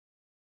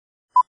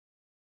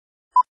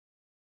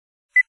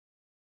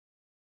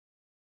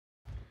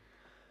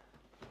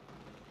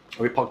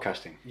Are we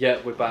podcasting? Yeah,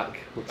 we're back.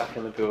 We're back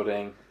in the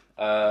building.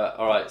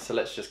 All right, so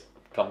let's just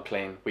come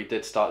clean. We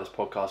did start this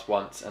podcast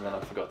once, and then I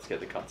forgot to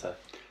get the cutter.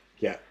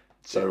 Yeah.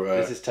 So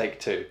this is take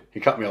 2. He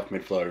cut me off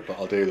mid-flow, but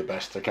I'll do the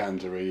best I can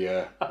to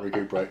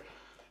recuperate.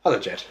 Hello,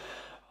 Jed.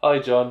 Hi,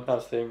 John.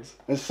 How's things?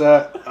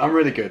 I'm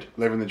really good.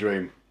 Living the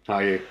dream. How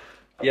are you?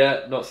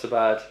 Yeah, not so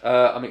bad.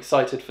 I'm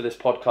excited for this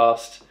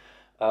podcast.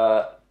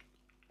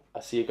 I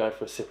see you going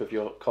for a sip of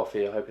your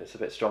coffee. I hope it's a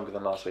bit stronger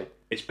than last week.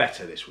 It's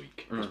better this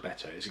week. It's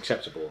better. It's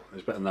acceptable.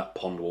 It's better than that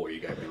pond water you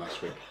gave me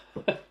last week.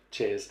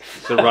 Cheers.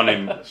 It's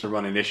a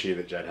running issue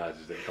that Jed has,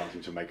 is that he can't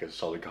seem to make a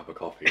solid cup of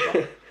coffee.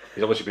 But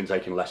he's obviously been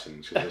taking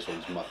lessons because this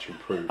one's much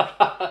improved.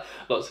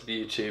 Lots of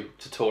YouTube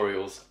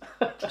tutorials.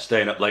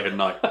 Staying up late at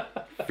night,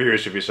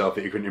 furious with yourself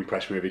that you couldn't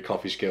impress me with your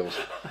coffee skills.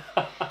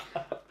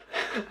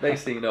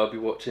 Next thing you know, I'll be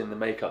watching the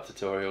makeup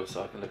tutorial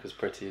so I can look as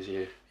pretty as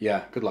you.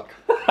 Yeah, good luck.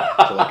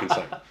 That's all I can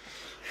say.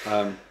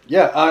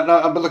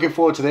 I've been looking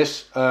forward to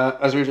this.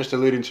 As we were just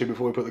alluding to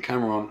before we put the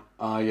camera on,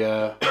 by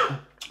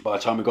the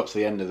time we got to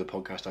the end of the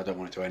podcast, I don't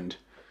want it to end.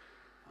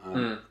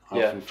 I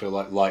often feel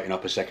like lighting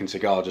up a second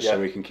cigar just so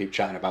we can keep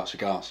chatting about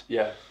cigars.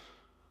 Yeah.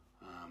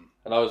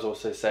 And I was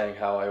also saying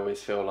how I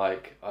always feel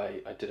like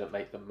I didn't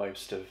make the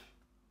most of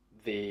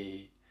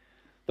the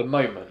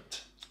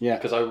moment. Yeah.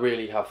 Because I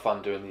really have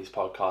fun doing these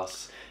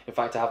podcasts. In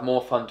fact, I have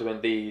more fun doing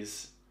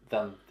these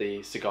than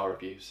the cigar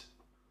reviews.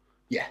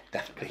 Yeah,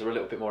 definitely. Because they're a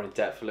little bit more in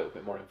depth, a little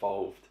bit more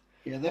involved.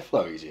 Yeah, they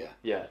flow easier.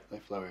 Yeah. They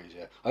flow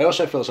easier. I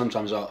also feel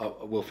sometimes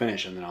we'll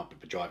finish and then I'll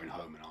be driving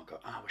home and I'll go,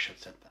 I wish I'd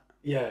said that.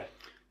 Yeah.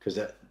 Because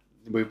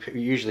we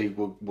usually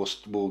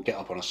we'll get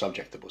up on a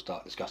subject that we'll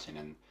start discussing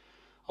and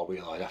I'll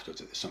realise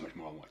afterwards that there's so much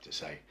more I wanted to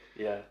say.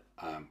 Yeah.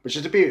 Which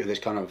is the beauty of this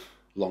kind of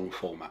long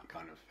format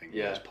kind of thing.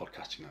 Yeah. It's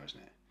podcasting though,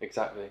 isn't it?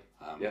 Exactly.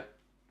 Yeah.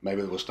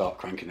 Maybe we'll start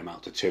cranking them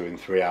out to 2 and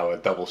 3 hour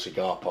double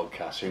cigar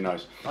podcasts. Who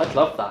knows? I'd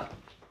love that.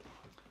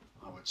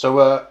 I would.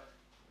 So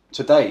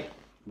today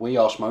we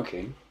are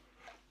smoking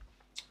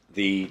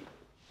the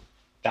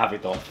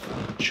Davidoff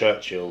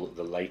Churchill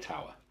the Late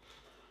Hour.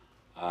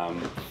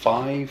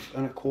 5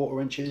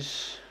 1/4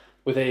 inches.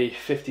 With a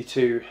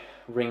 52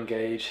 ring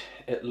gauge,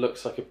 it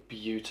looks like a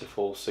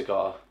beautiful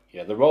cigar.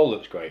 Yeah, the roll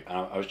looks great. And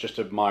I was just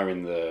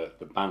admiring the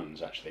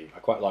bands actually. I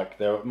quite like.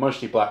 They're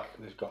mostly black.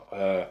 They've got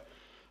a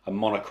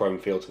monochrome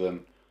feel to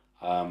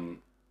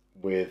them,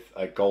 with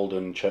a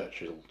golden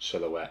Churchill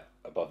silhouette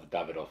above the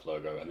Davidoff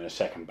logo, and then a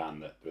second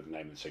band with the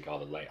name of the cigar,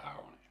 the Late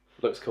Hour, on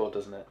it. Looks cool,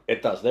 doesn't it?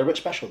 It does. They're a bit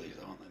special, these,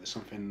 though, aren't they? There's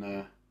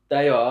something.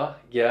 They are,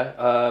 yeah.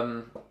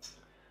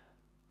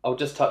 I'll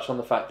just touch on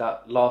the fact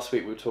that last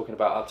week we were talking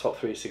about our top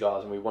 3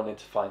 cigars, and we wanted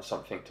to find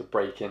something to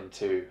break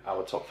into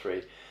our top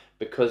 3,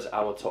 because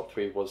our top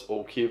 3 was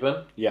all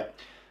Cuban. Yeah.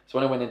 So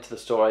when I went into the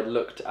store, I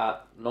looked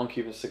at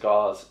non-Cuban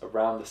cigars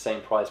around the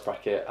same price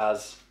bracket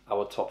as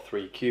our top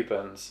 3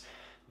 Cubans.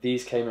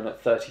 These came in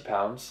at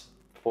 £30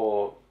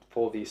 for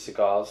these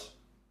cigars.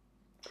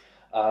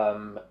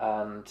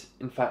 And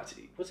in fact,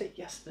 was it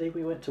yesterday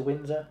we went to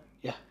Windsor?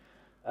 Yeah.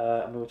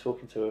 And we were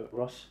talking to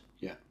Ross.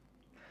 Yeah.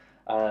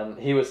 And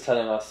he was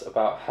telling us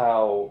about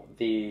how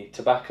the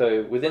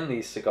tobacco within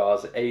these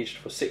cigars are aged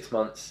for 6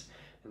 months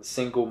in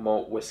single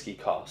malt whiskey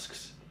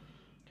casks.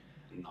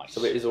 Nice.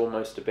 So it is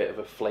almost a bit of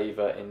a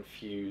flavour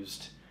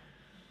infused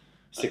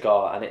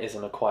cigar, and it is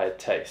an acquired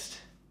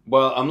taste.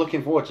 Well, I'm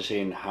looking forward to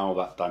seeing how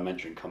that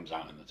dimension comes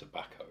out in the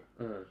tobacco.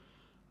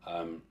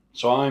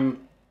 So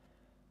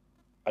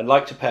I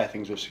like to pair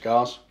things with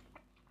cigars,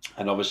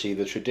 and obviously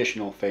the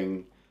traditional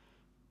thing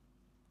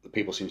that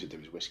people seem to do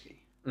is whiskey.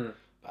 But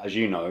as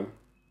you know,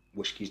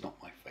 whiskey's not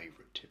my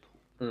favourite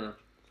tipple.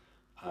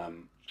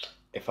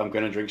 If I'm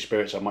going to drink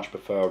spirits, I much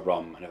prefer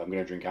rum, and if I'm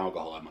going to drink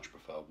alcohol, I much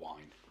prefer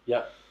wine.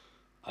 Yeah.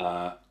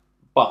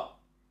 But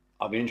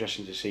I'll be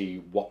interested to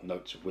see what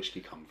notes of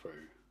whiskey come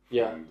through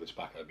from the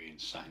tobacco being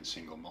sat in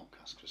single malt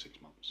casks for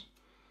 6 months.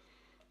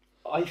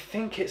 I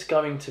think it's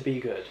going to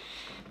be good.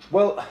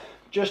 Well,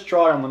 just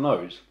dry on the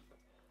nose.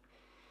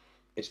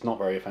 It's not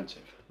very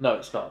offensive. No,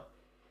 it's not.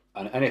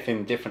 And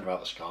anything different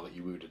about the cigar that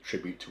you would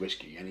attribute to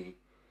whiskey, any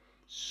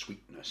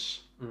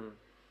sweetness,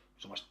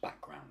 it's almost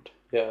background.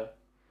 Yeah.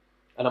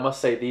 And I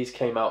must say, these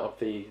came out of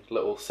the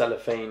little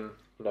cellophane,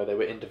 they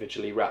were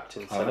individually wrapped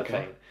in cellophane.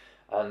 Okay.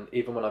 And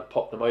even when I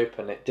popped them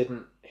open, it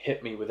didn't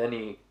hit me with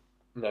any,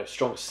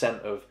 strong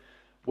scent of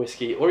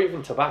whiskey or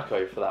even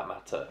tobacco for that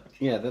matter.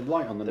 Yeah, they're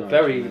light on the nose.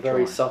 They're very,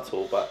 very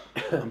subtle, but...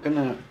 I'm going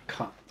to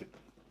cut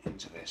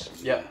into this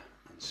and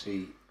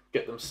see...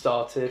 Get them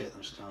started. Get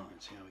them started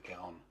and see how we get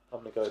on. I'm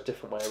going to go a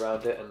different way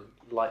around it and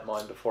light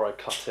mine before I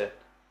cut it.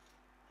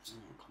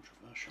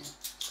 Controversial.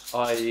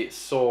 I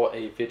saw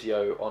a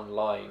video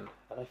online,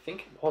 and I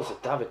think it was a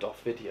Davidoff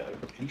video.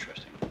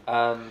 Interesting.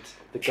 And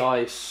the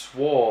guy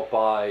swore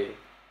by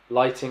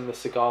lighting the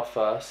cigar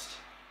first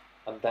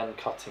and then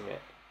cutting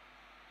it.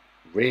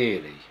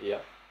 Really? Yeah.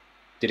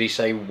 Did he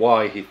say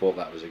why he thought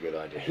that was a good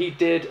idea? He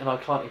did, and I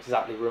can't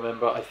exactly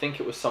remember. I think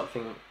it was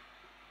something...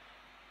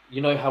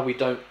 You know how we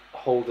don't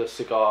hold a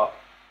cigar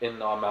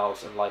in our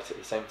mouths and light at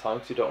the same time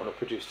because you don't want to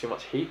produce too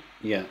much heat?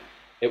 Yeah.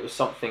 It was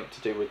something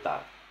to do with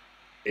that.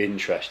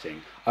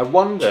 interesting. I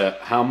wonder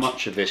how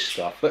much of this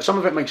stuff, but some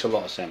of it makes a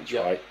lot of sense,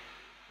 right?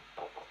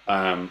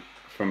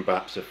 From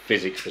perhaps a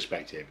physics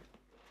perspective.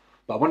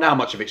 But I wonder how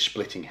much of it's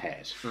splitting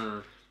hairs.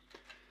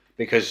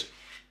 Because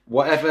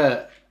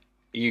whatever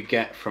you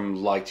get from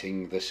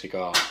lighting the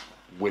cigar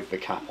with the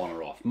cap on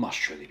or off must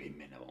surely be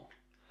minimal.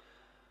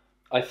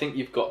 I think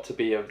you've got to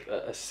be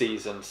a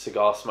seasoned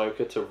cigar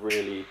smoker to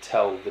really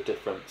tell the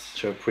difference.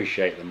 To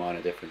appreciate the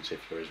minor difference, if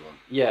there is one.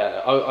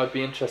 Yeah, I'd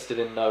be interested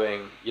in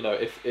knowing, you know,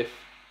 if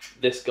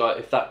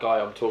that guy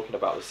I'm talking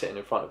about was sitting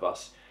in front of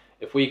us,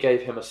 if we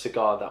gave him a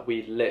cigar that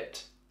we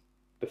lit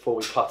before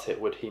we cut it,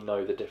 would he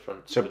know the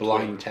difference? So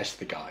blind test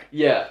the guy.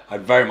 Yeah.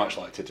 I'd very much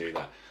like to do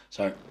that.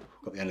 So I've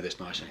got the end of this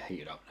nice and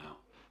heated up now.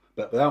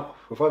 But without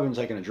even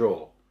taking a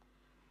draw,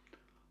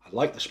 I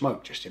like the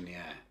smoke just in the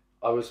air.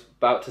 I was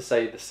about to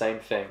say the same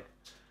thing.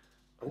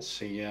 Let's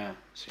see how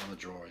the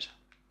draw is.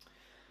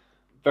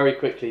 Very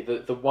quickly,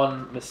 the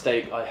one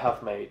mistake I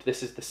have made,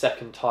 this is the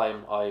second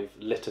time I've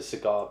lit a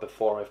cigar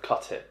before I've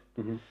cut it.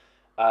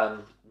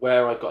 And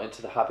where I got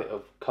into the habit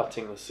of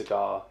cutting the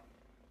cigar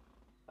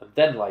and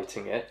then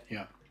lighting it,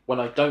 when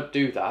I don't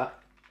do that,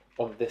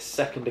 on this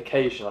second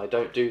occasion I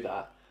don't do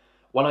that,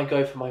 when I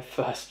go for my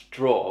first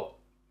draw,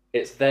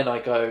 it's then I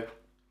go,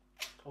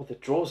 oh, the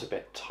draw's a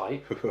bit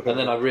tight. And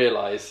then I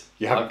realise...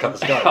 You haven't cut the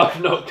cigar.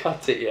 I've not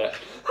cut it yet.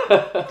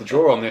 The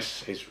draw on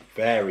this is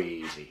very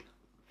easy.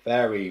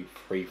 Very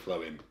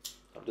free-flowing.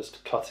 I'm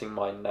just cutting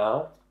mine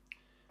now.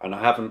 And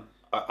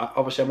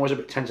obviously I'm always a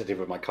bit tentative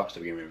with my cuts to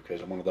begin with,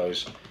 because I'm one of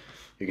those,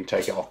 you can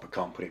take it off but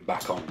can't put it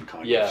back on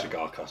kind of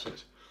cigar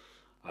cutters.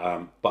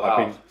 But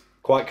I've been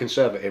quite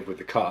conservative with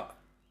the cut,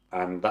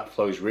 and that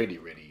flows really,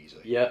 really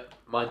easily. Yeah,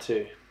 mine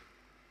too.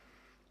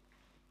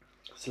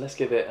 So let's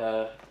give it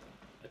a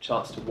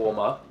chance to warm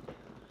up.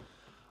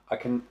 I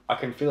can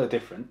feel a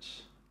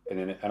difference in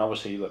it, and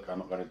obviously, look, I'm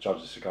not going to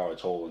judge the cigar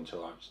at all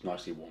until it's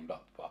nicely warmed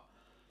up, but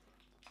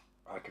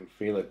I can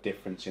feel a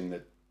difference in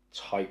the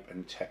type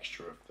and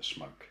texture of the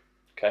smoke.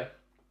 Okay.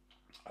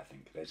 I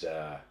think there's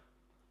a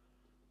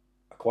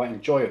quite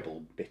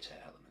enjoyable bitter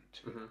element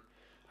to it.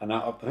 And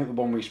I think the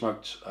one we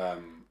smoked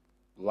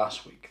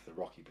last week, the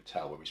Rocky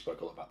Patel, where we spoke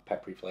a lot about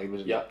peppery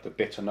flavours, the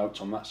bitter notes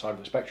on that side of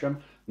the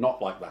spectrum,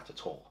 not like that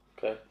at all.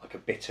 Okay. Like a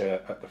bitter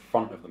at the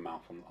front of the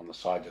mouth, on the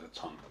side of the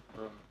tongue.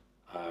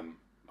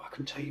 I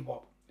couldn't tell you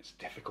what. It's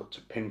difficult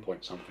to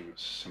pinpoint something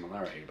that's a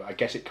similarity, but I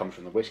guess it comes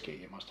from the whiskey.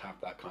 It must have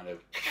that kind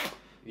of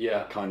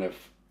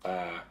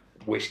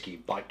whiskey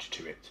bite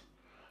to it.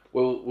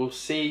 We'll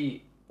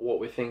see what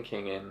we're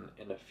thinking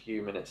in a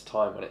few minutes'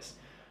 time when it's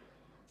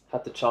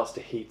had the chance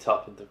to heat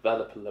up and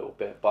develop a little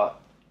bit. But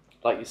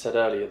like you said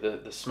earlier,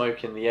 the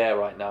smoke in the air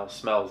right now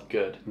smells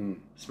good.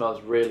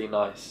 Smells really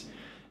nice.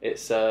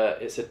 It's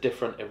a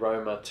different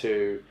aroma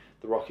to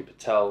the Rocky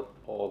Patel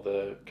or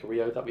the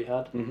Carrillo that we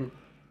had.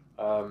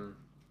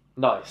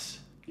 Nice.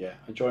 Yeah,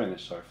 enjoying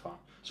this so far.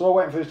 So while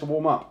waiting for this to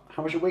warm up,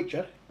 how was your week,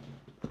 Jed?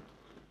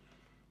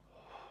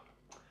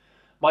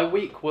 My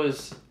week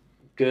was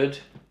good.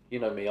 You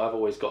know me, I've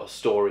always got a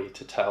story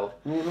to tell.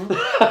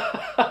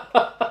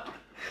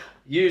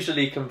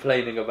 Usually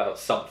complaining about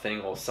something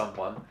or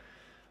someone.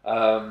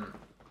 I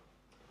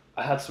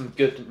had some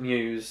good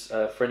news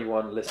for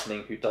anyone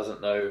listening who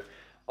doesn't know.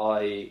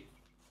 I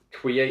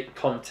create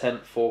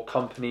content for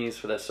companies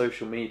for their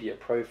social media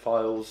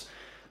profiles,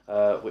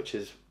 which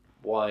is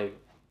why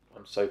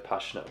I'm so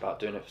passionate about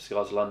doing it for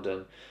Cigars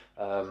London.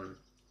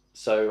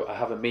 So I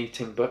have a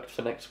meeting booked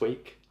for next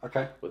week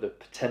with a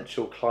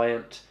potential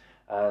client,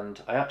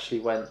 and I actually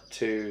went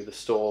to the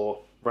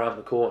store round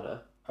the corner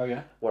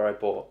where I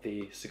bought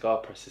the cigar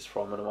presses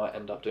from, and I might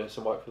end up doing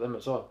some work for them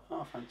as well.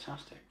 Oh,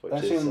 fantastic.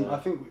 I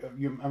think I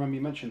remember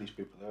you mentioned these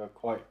people. They're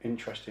quite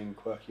interesting,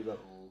 quirky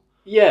little...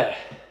 Yeah,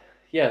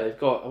 they've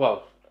got...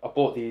 Well, I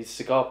bought these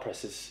cigar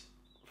presses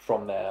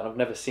from there, and I've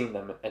never seen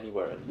them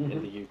anywhere in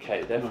the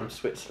UK. They're from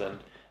Switzerland,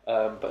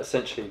 but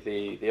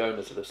essentially the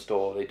owners of the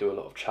store, they do a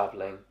lot of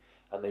travelling,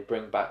 and they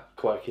bring back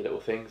quirky little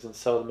things and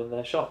sell them in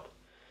their shop.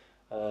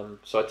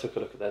 So I took a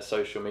look at their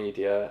social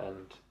media,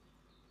 and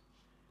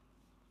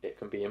it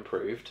can be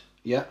improved.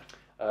 Yeah.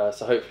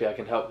 So hopefully I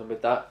can help them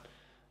with that.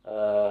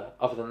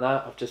 Other than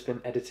that, I've just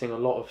been editing a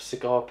lot of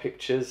cigar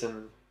pictures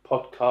and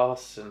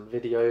podcasts and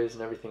videos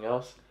and everything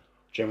else.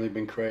 Generally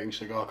been creating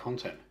cigar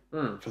content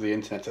for the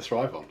internet to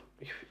thrive on.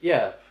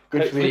 Yeah.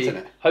 Good for the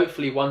internet.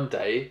 Hopefully one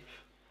day...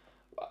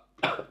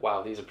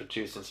 Wow, these are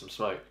producing some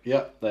smoke.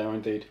 Yeah, they are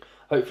indeed.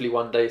 Hopefully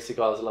one day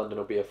Cigars London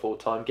will be a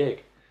full-time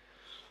gig.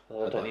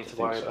 I don't need to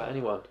worry about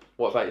anyone.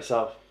 What about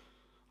yourself?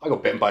 I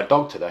got bitten by a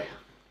dog today.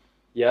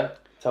 Yeah?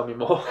 Tell me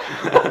more.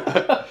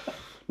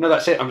 No,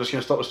 that's it. I'm just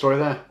going to stop the story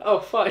there. Oh,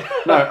 fine.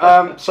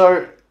 No,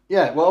 so,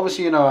 yeah, well,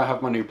 obviously, you know, I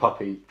have my new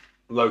puppy,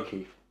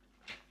 Loki,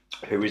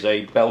 who is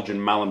a Belgian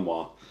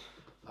Malinois.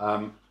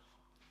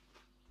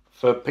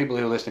 For people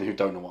who are listening who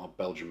don't know what a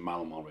Belgian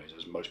Malinois is,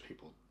 as most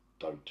people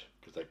don't,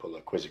 because they pull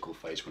a quizzical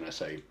face when I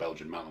say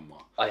Belgian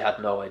Malinois. I had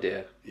no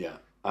idea. Yeah.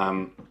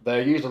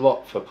 They're used a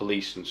lot for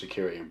police and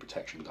security and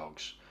protection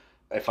dogs.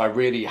 if I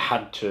really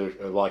had to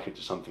like it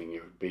to something,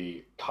 it would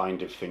be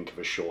kind of think of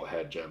a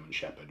short-haired German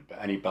Shepherd. But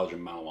any Belgian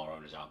Malinois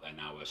owners out there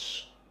now are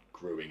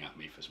screwing at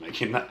me for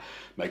making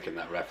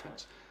that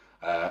reference.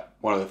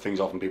 One of the things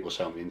often people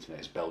say on the internet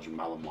is Belgian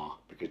Malinois,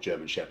 because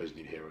German Shepherds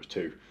need heroes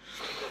too.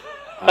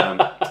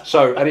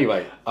 So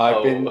anyway,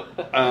 I've been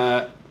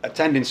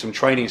attending some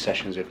training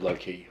sessions with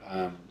Loki.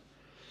 A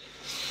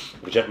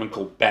gentleman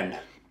called Ben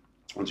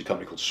owns a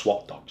company called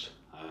Swat Dogs,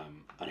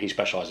 and he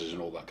specialises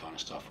in all that kind of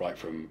stuff, right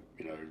from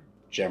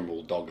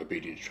general dog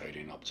obedience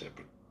training up to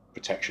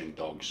protection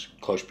dogs,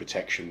 close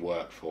protection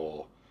work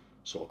for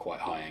sort of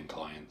quite high-end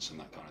clients and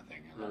that kind of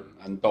thing,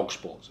 and dog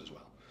sports as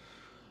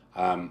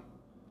well.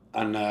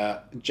 And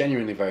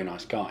genuinely very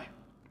nice guy.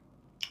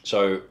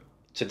 So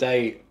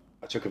today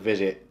I took a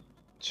visit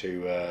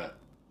to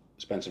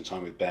spend some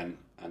time with Ben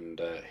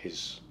and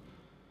his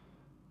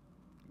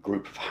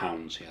group of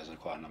hounds. He has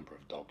quite a number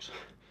of dogs,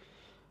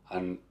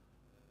 and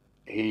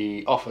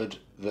he offered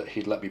that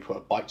he'd let me put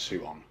a bite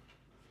suit on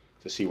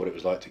to see what it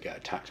was like to get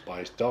attacked by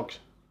his dogs.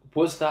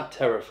 Was that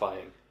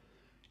terrifying?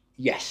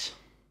 Yes,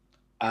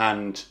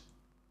 and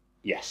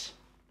yes,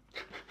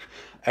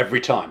 every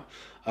time.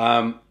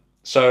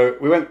 So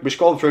we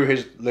scrolled through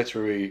his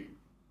literary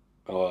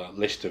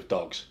list of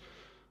dogs,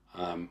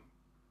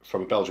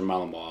 from a Belgian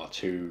Malinois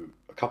to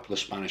a couple of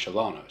Spanish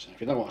Alanos. And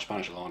if you don't know what a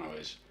Spanish Alano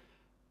is,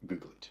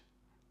 Google it.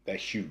 They're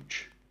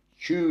huge,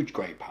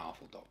 great,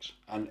 powerful dogs.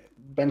 And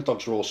Ben's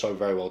dogs are also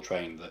very well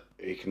trained that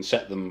he can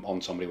set them on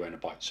somebody wearing a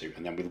bite suit,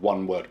 and then with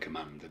one word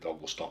command, the dog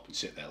will stop and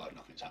sit there like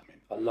nothing's happening.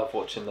 I love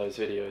watching those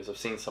videos. I've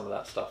seen some of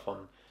that stuff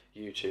on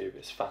YouTube.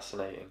 It's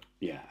fascinating.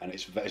 Yeah, and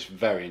it's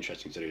very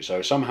interesting to do.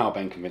 So somehow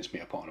Ben convinced me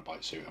to put on a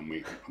bite suit,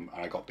 and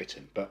I got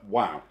bitten. But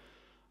wow,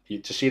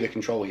 to see the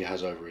control he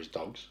has over his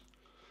dogs,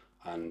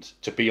 and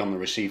to be on the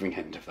receiving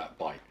end of that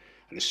bite.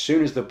 And as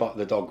soon as the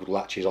dog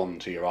latches on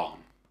to your arm,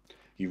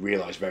 you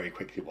realise very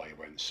quickly why you're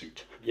wearing the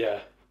suit. Yeah,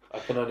 I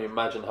can only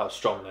imagine how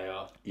strong they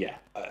are. Yeah,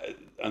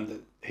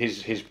 and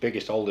his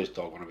biggest, oldest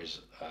dog, one of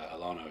his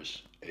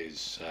Alanos,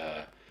 is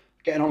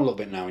getting on a little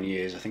bit now in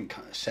years. I think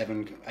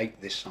 7,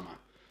 8 this summer.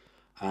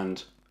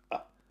 And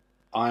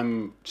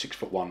I'm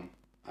 6'1"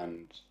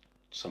 and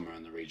somewhere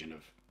in the region of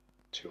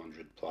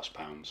 200 plus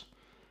pounds,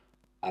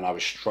 and I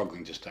was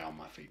struggling to stay on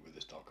my feet with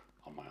this dog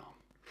on my arm.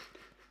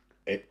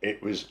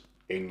 It was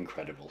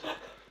incredible.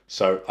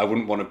 So I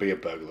wouldn't want to be a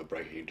burglar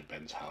breaking into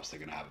Ben's house. They're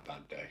going to have a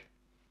bad day.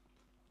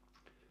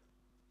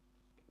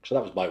 So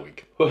that was my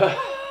week.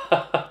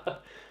 But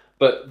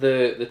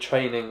the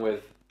training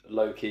with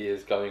Loki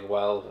is going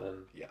well,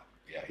 and yeah,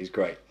 he's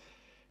great.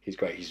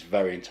 He's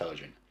very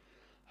intelligent.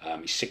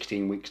 He's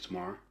 16 weeks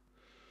tomorrow.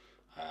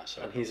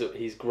 And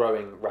he's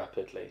growing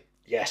rapidly.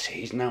 Yes,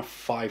 he's now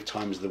 5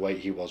 times the weight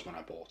he was when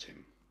I bought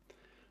him.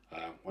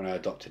 When I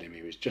adopted him,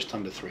 he was just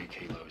under 3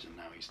 kilos, and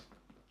now he's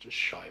just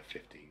shy of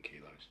 15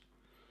 kilos.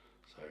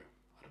 So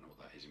I don't know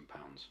what that is in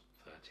pounds.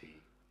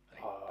 38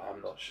 pounds.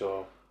 I'm not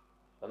sure.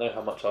 I know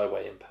how much I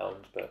weigh in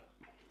pounds,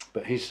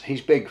 but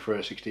he's big for a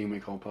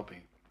 16-week-old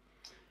puppy.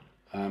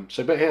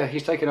 But yeah,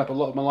 he's taken up a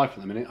lot of my life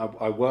at the minute.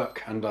 I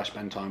work and I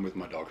spend time with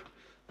my dog.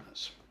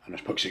 And I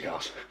smoke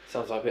cigars.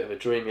 Sounds like a bit of a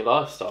dreamy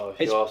lifestyle, if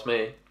you ask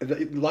me.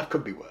 Life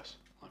could be worse.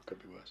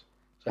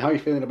 So how are you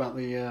feeling about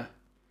the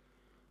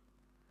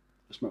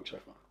smoke so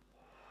far?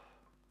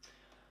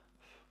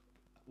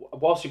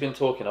 Whilst you've been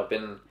talking, I've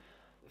been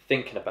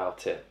thinking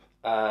about it,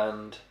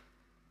 and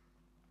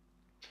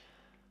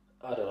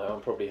I don't know,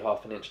 I'm probably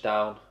half an inch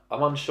down.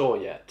 I'm unsure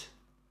yet.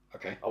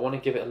 Okay. I want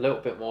to give it a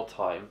little bit more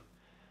time.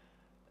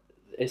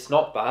 It's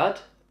not bad.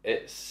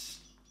 It's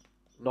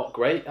not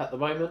great at the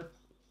moment.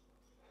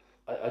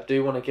 I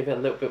do want to give it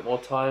a little bit more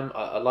time.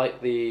 I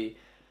like the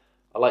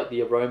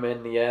aroma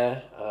in the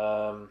air.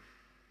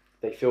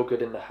 They feel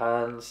good in the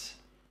hands.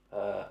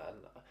 And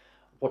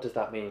what does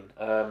that mean?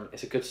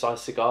 It's a good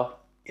sized cigar.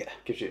 Yeah.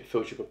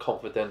 Fills you with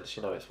confidence.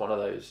 It's one of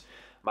those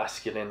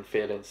masculine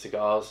feeling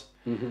cigars.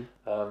 Mm-hmm.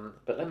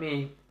 But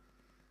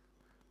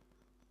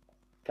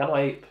can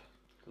I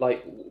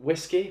like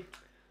whiskey?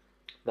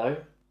 No,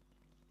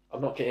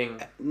 I'm not getting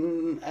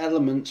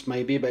elements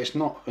maybe, but it's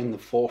not in the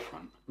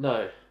forefront.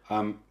 No.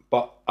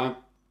 But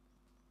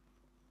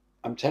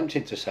I'm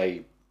tempted to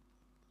say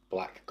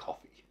black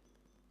coffee.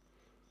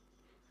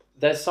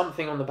 There's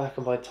something on the back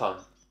of my tongue.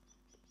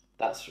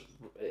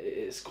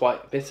 It's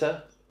quite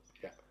bitter.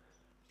 Yeah.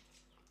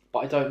 But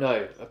I don't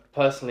know.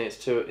 Personally, it's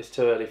too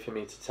early for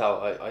me to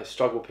tell. I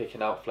struggle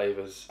picking out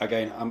flavours.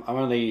 Again, I'm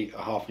only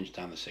a half inch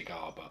down the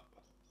cigar, but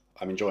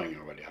I'm enjoying it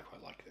already. I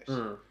quite like this.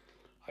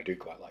 I do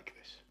quite like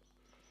this.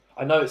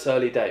 I know it's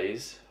early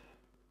days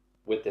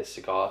with this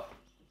cigar,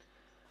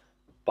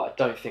 but I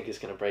don't think it's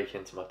going to break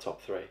into my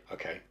top 3.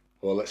 Okay.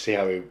 Well, let's see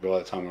how by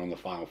the time we're on the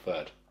final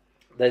third.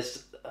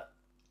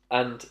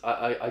 And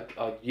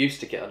I used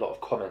to get a lot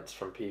of comments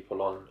from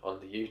people on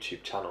the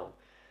YouTube channel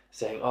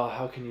saying, "Oh,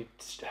 how can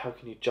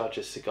you judge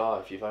a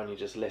cigar if you've only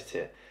just lit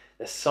it?"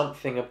 There's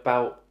something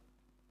about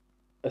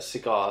a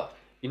cigar,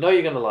 you're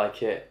going to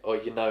like it, or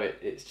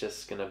it's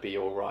just going to be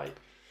all right.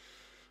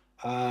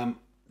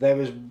 There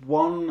was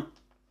one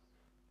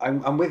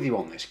I'm with you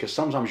on this, because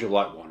sometimes you'll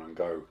light one and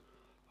go,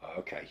 oh,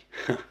 okay,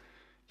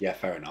 yeah,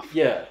 fair enough.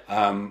 Yeah.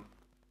 And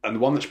the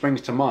one that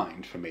springs to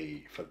mind for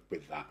me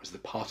with that was the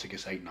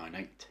Partagas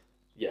 898.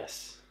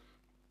 Yes.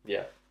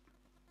 Yeah.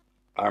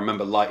 I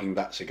remember lighting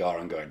that cigar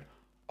and going,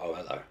 oh,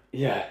 hello.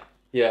 Yeah.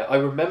 Yeah, I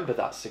remember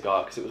that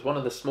cigar because it was one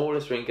of the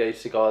smallest ring-gauge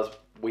cigars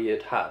we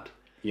had had.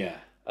 Yeah.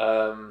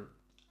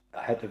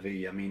 Ahead of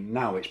the, I mean,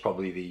 now it's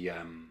probably the,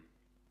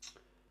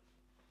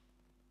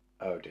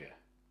 oh dear.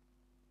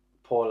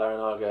 Paul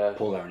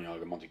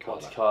Larrañaga Monte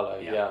Carlo. Monte Carlo,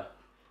 yeah.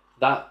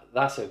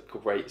 That's a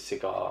great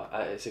cigar.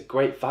 It's a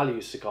great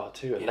value cigar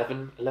too. Yeah.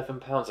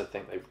 £11 I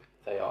think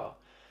they are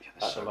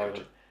Yeah, at the moment,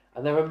 good.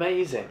 and they're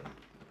amazing.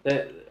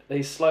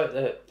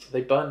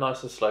 They burn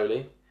nice and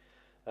slowly,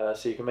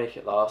 so you can make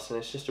it last, and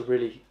it's just a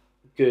really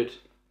good,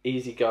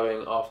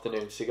 easygoing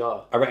afternoon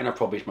cigar. I reckon I've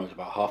probably smoked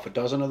about half a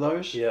dozen of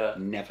those. Yeah.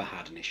 Never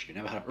had an issue.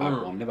 Never had a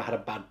bad one. Never had a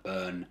bad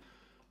burn.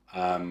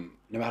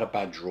 Never had a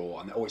bad draw,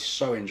 and they're always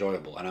so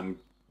enjoyable. And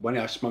when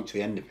I smoke to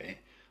the end of it,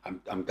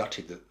 I'm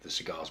gutted that the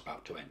cigar's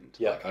about to end.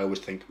 Yeah. Like, I always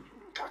think,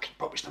 I could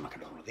probably stomach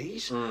another one of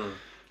these.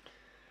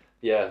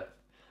 Yeah,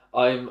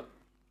 I'm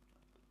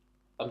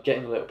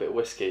getting a little bit of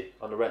whiskey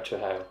on the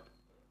retrohale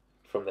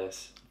from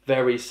this.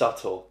 Very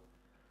subtle.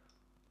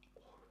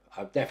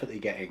 I'm definitely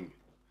getting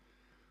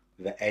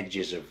the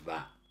edges of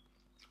that.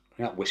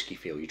 You know, that whiskey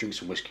feel. You drink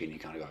some whiskey and you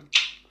kind of go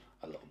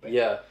a little bit.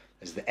 Yeah.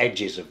 There's the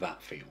edges of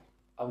that feel.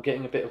 I'm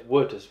getting a bit of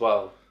wood as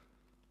well.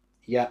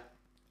 Yeah.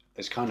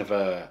 There's kind of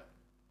a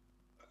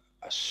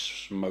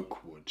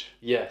smoke wood.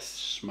 Yes.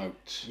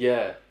 Smoked.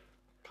 Yeah.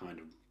 Kind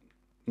of,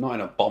 not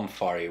in a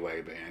bonfire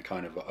way, but in a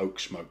kind of oak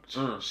smoked,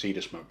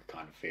 cedar smoked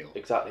kind of feel.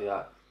 Exactly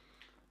that.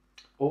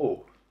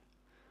 Oh.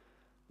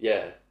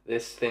 Yeah.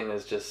 This thing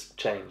has just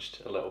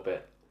changed a little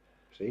bit.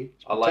 See?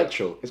 It's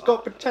potential. It's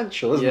got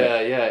potential, isn't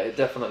it? Yeah, it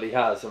definitely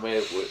has. And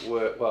we're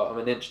well, I'm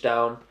an inch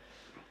down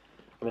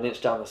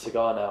the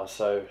cigar now,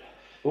 so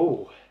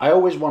ooh. I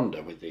always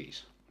wonder with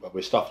these,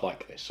 with stuff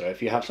like this. So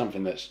if you have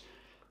something that's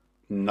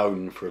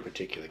known for a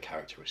particular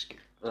characteristic.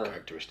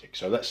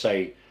 So let's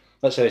say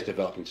it's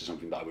developed into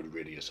something that I would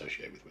really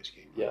associate with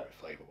whiskey, right,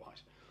 flavour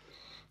wise.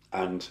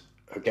 And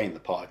again, the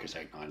Partagas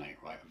 898,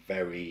 right?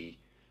 Very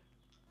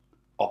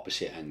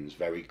opposite ends,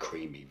 very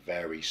creamy,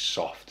 very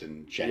soft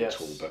and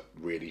gentle, but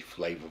really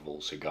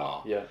flavourful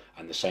cigar. Yeah.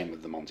 And the same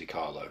with the Monte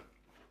Carlo.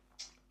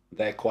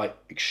 They're quite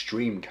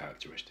extreme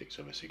characteristics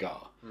of a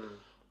cigar.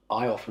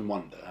 I often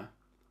wonder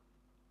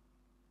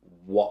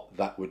what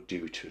that would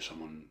do to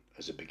someone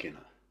as a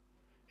beginner.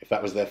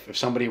 If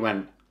somebody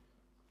went,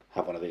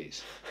 have one of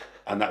these,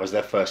 and that was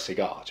their first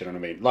cigar, do you know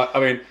what I mean? Like, I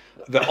mean,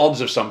 the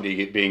odds of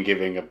somebody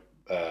giving an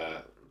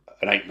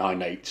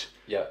 898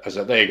 as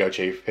a, there you go,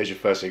 Chief, here's your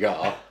first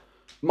cigar,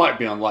 might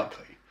be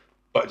unlikely.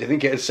 But do you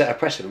think it would set a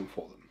precedent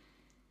for them?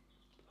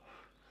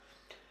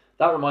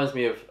 That reminds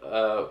me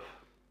of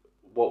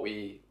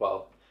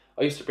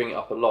I used to bring it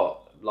up a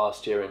lot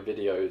last year in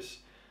videos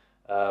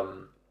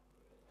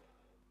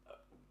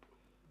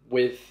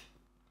with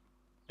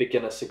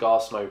beginner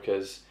cigar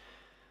smokers.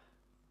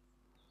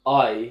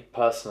 I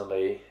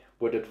personally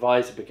would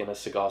advise a beginner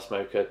cigar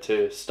smoker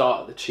to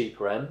start at the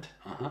cheaper end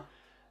and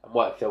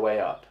work their way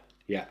up.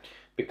 Yeah.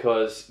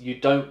 Because you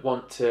don't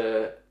want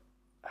to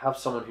have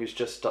someone who's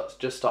just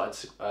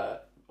starting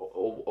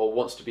or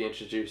wants to be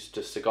introduced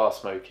to cigar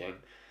smoking.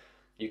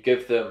 You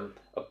give them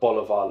a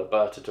Bolivar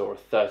Libertador,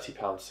 a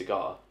 £30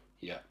 cigar.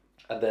 Yeah.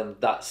 And then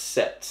that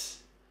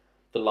sets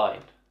the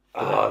line.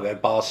 Their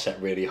bar's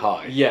set really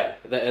high. Yeah,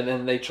 and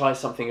then they try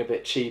something a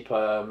bit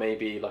cheaper,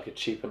 maybe like a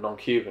cheaper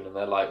non-Cuban, and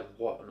they're like,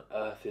 what on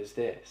earth is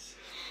this?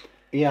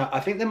 Yeah,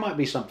 I think there might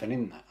be something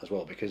in that as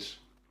well, because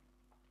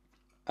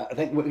I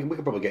think we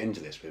could probably get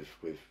into this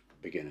with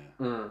beginner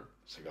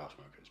cigar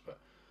smokers, but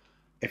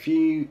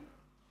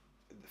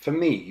for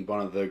me,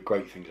 one of the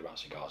great things about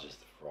cigars is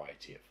the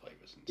variety of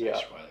flavours and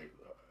tastes. Yeah. Right?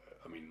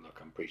 I mean, look,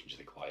 I'm preaching to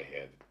the choir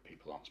here that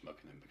people aren't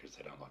smoking them because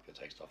they don't like the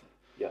taste of them.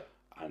 Yeah.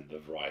 And the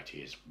variety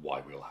is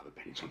why we all have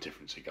opinions on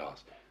different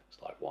cigars.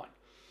 It's like wine.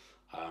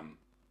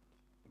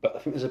 But I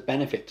think there's a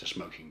benefit to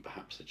smoking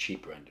perhaps the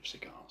cheaper end of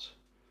cigars.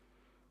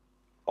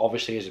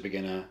 Obviously, as a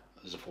beginner,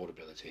 there's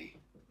affordability.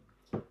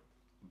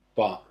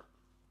 But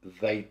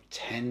they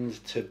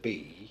tend to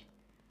be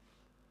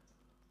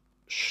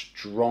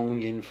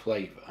strong in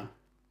flavour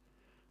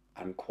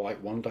and quite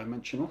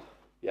one-dimensional.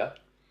 Yeah.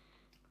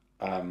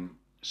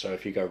 So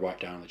if you go right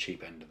down the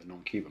cheap end of the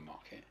non-Cuban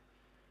market,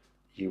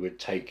 you would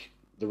take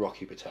the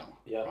Rocky Patel,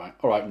 right?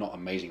 All right, not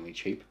amazingly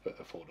cheap, but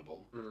affordable,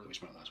 that we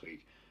smoked last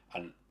week.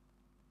 And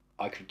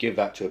I could give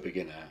that to a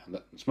beginner and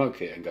let them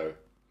smoke it and go,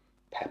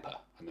 pepper,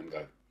 and then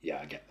go, yeah,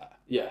 I get that.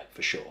 Yeah.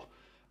 For sure.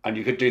 And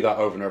you could do that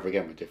over and over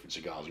again with different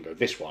cigars and go,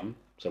 this one,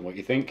 so what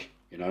you think,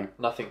 you know?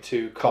 Nothing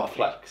too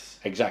complex.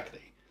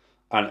 Exactly.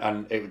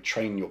 And it would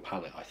train your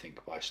palate, I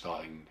think, by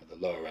starting at the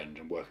lower end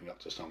and working up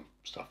to some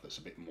stuff that's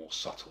a bit more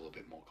subtle, a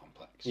bit more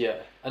complex. Yeah,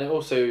 and it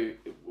also,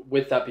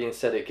 with that being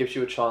said, it gives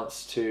you a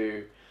chance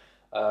to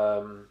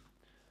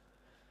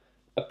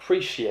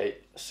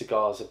appreciate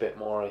cigars a bit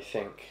more, I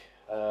think.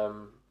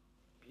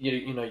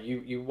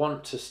 you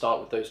want to start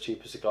with those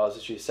cheaper cigars,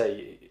 as you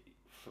say,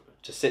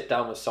 to sit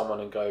down with someone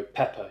and go,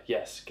 pepper,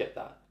 yes, get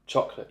that.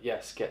 Chocolate,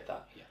 yes, get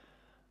that.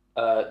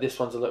 Yeah. This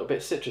one's a little bit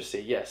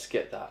citrusy, yes,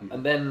 get that.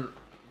 And then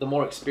the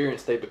more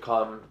experienced they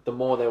become, the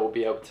more they will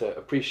be able to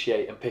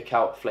appreciate and pick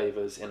out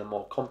flavours in a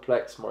more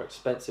complex, more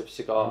expensive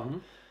cigar.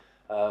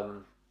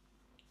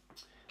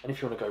 And if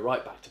you want to go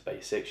right back to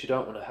basics, you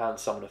don't want to hand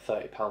someone a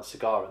 £30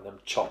 cigar and then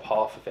chop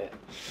half of it.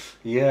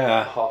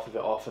 Yeah. Half of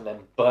it off and then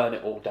burn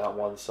it all down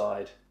one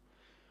side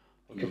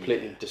and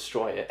completely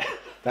destroy it.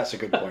 That's a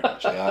good point,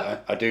 actually.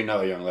 I do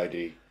know a young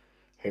lady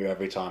who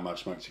every time I've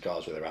smoked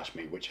cigars with her asks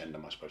me, which end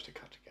am I supposed to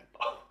cut again?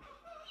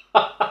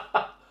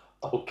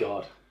 Oh,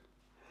 God.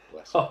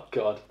 Bless her. Oh,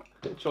 God.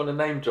 Do you want a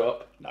name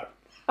drop? No.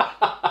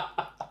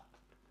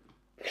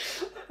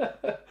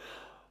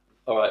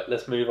 All right,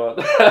 let's move on.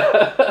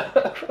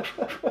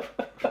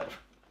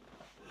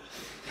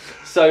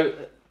 So,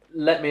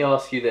 let me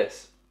ask you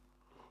this.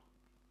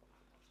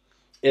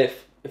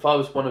 If I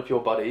was one of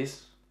your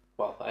buddies,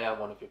 well, I am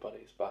one of your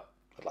buddies, but...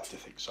 I'd like to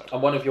think so.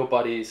 I'm one of your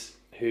buddies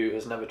who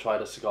has never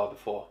tried a cigar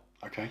before.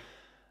 Okay.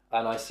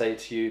 And I say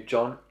to you,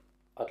 John,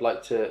 I'd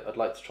like to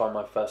try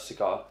my first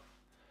cigar.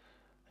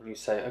 And you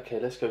say, okay,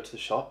 let's go to the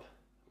shop.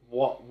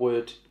 What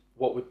would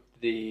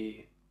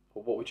you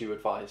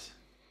advise?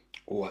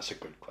 Oh, that's a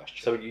good question.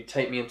 So you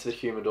take me into the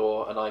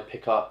humidor and I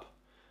pick up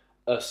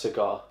a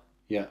cigar.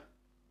 Yeah.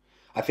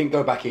 I think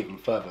go back even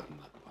further than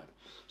that. Right?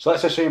 So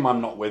let's assume I'm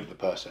not with the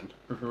person.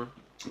 Mm-hmm.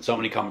 And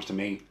somebody comes to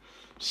me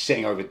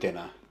sitting over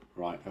dinner,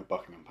 right, at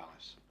Buckingham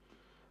Palace.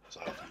 As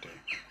I often do.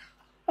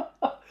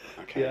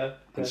 Okay. Yeah.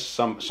 And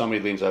somebody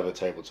leans over the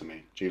table to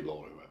me, Jude Law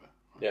or whoever.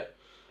 Right? Yeah.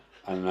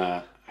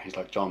 And he's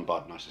like, John,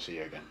 bud, nice to see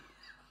you again.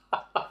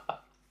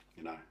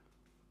 You know.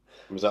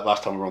 Was that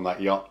last time we were on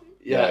that yacht?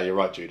 Yeah, you're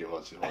right, Jude, it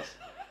was.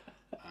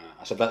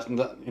 I said, that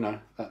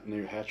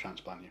new hair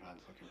transplant you've had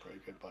is looking pretty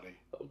good, buddy.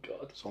 Oh,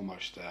 God. It's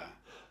almost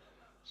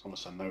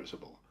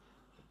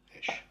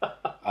unnoticeable-ish.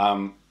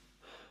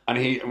 And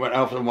he, when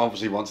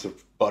obviously once the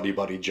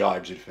buddy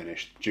jibes had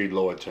finished, Jude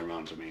Law would turn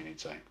around to me and he'd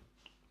say,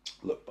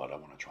 look, bud, I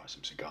want to try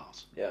some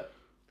cigars. Yeah.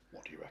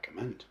 What do you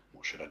recommend?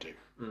 What should I do?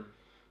 Mm.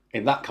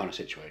 In that kind of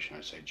situation,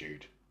 I'd say,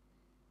 Jude,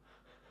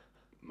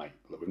 mate,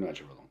 look, we've known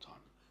each other for a long time.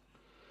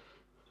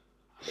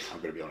 I'm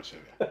going to be honest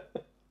with you.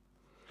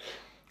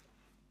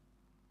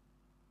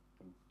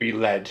 Be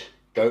led,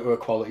 go to a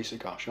quality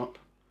cigar shop.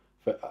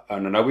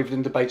 And I know we've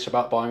done debates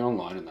about buying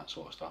online and that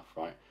sort of stuff,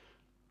 right?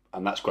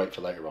 And that's great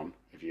for later on.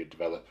 If you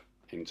develop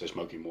into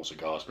smoking more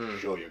cigars,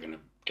 sure, you're going to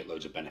get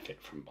loads of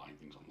benefit from buying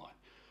things online.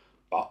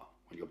 But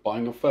when you're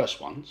buying your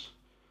first ones,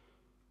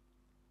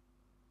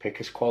 pick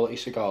a quality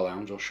cigar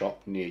lounge or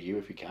shop near you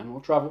if you can,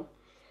 or travel,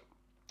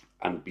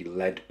 and be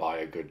led by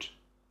a good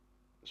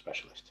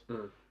specialist.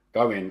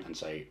 Go in and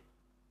say,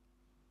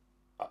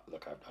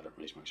 look, I don't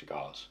really smoke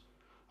cigars.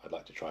 I'd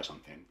like to try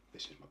something.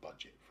 This is my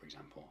budget, for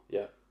example.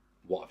 Yeah.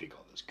 What have you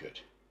got that's good?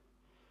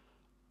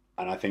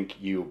 And I think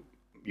you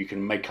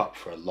can make up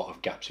for a lot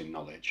of gaps in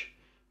knowledge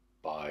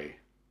by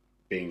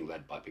being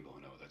led by people who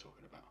know what they're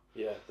talking about.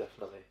 Yeah,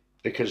 definitely.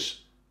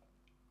 Because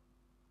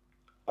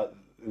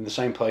in the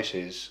same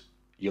places,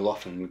 you'll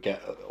often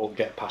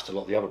get past a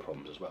lot of the other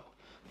problems as well.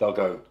 They'll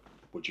go,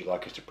 would you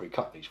like us to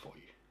pre-cut these for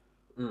you?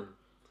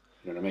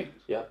 You know what I mean?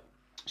 Yeah.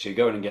 So you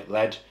go in and get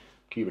led,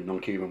 Cuban,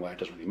 non-Cuban, where it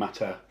doesn't really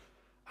matter.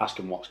 Ask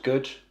them what's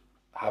good,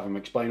 have them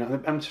explain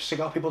it. And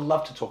cigar people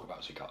love to talk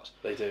about cigars.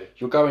 They do.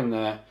 You'll go in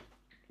there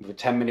with a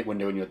 10-minute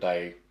window in your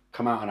day,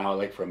 come out an hour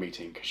late for a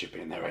meeting because you've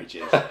been in there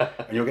ages,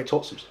 and you'll get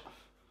taught some stuff.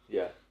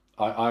 Yeah.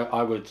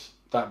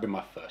 That'd be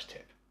my first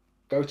tip.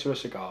 Go to a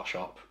cigar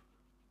shop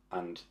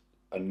and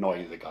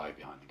annoy the guy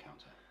behind the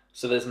counter.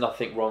 So there's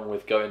nothing wrong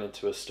with going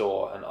into a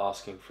store and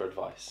asking for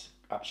advice?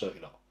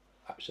 Absolutely not.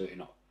 Absolutely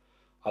not.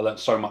 I learned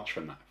so much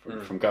from that,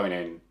 from going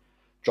in,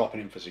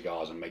 dropping in for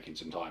cigars and making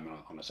some time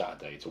on a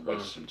Saturday to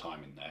waste some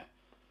time in there.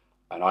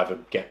 And either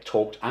get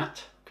talked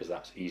at, because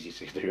that's easy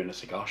to do in a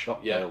cigar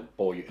shop. Yeah. They'll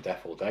bore you to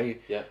death all day.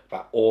 Yeah.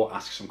 Or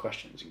ask some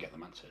questions and get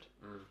them answered.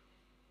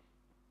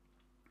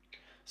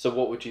 So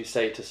what would you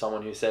say to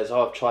someone who says,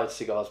 oh, I've tried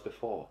cigars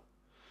before?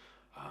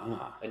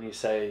 And you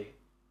say,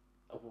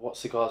 what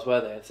cigars were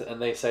they? And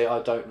they say,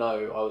 I don't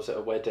know. I was at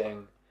a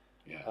wedding.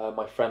 Yeah.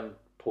 My friend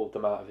pulled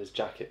them out of his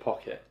jacket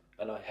pocket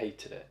and I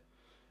hated it.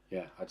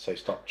 Yeah, I'd say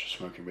stop just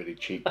smoking really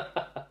cheap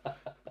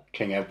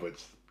King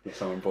Edwards that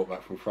someone brought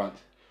back from France.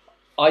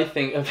 I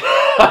think of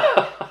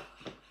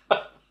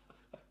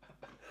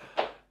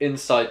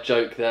inside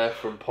joke there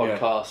from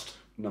podcast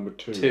number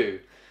 2. 2.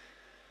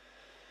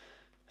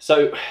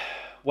 So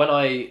when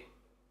I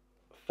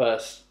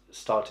first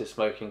started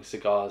smoking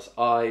cigars,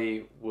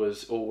 I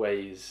was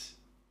always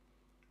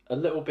a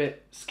little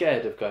bit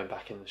scared of going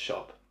back in the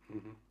shop.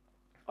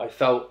 I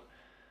felt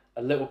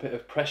a little bit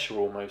of pressure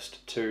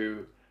almost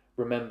to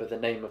remember the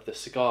name of the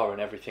cigar and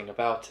everything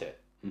about it.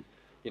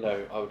 You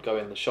know, I would go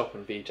in the shop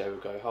and VJ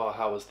would go, oh,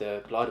 how was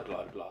the blah, blah,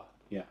 blah, blah.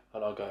 Yeah.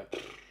 And I'll go,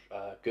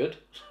 good.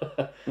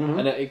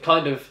 And I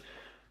kind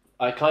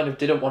of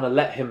didn't want to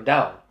let him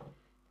down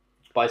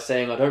by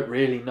saying, I don't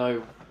really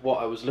know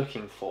what I was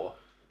looking for.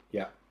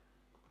 Yeah.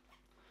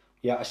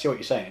 Yeah, I see what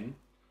you're saying.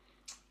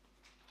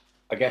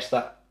 I guess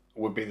that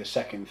would be the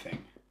second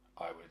thing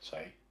I would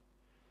say.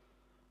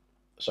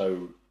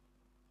 So,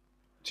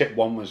 tip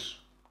 1 was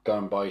go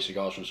and buy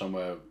cigars from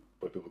somewhere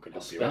where people can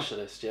help you out.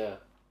 Specialist, yeah.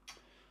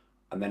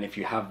 And then if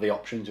you have the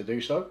option to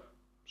do so,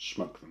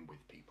 smoke them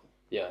with people.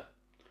 Yeah.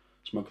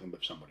 Smoke them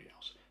with somebody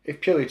else.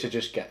 If purely to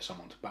just get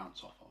someone to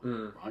bounce off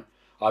on, right?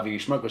 Either you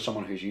smoke with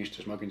someone who's used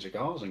to smoking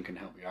cigars and can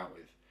help you out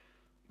with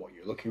what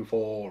you're looking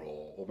for,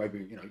 or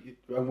maybe,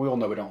 and we all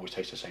know we don't always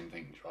taste the same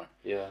things, right?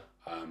 Yeah.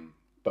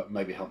 But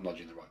maybe help nudge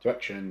you in the right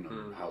direction,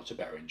 and how to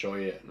better enjoy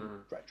it,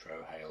 and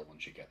retrohale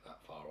once you get that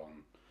far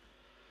on,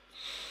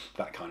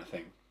 that kind of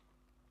thing.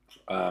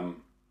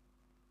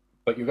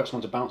 But you've got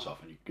someone to bounce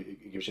off, and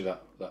it gives you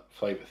that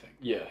flavour thing.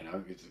 Yeah.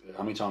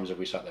 How many times have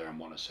we sat there and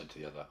one has said to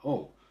the other,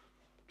 "Oh,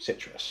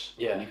 citrus."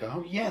 Yeah. And you go,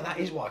 "Oh, yeah, that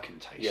is what I can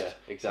taste." Yeah,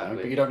 exactly.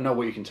 But you don't know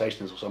what you can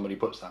taste until somebody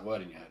puts that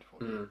word in your head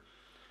for you.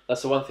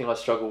 That's the one thing I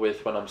struggle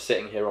with when I'm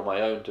sitting here on my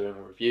own doing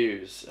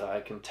reviews.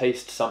 I can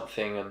taste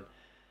something and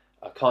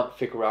I can't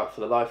figure out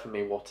for the life of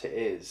me what it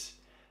is.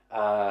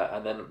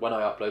 And then when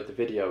I upload the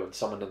video and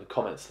someone in the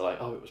comments are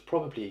like, "Oh, it was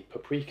probably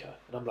paprika."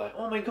 And I'm like,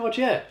 "Oh my God,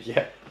 yeah."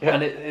 Yeah.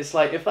 And it's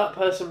like, if that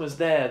person was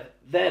there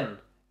then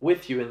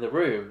with you in the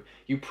room,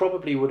 you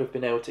probably would have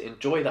been able to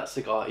enjoy that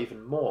cigar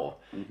even more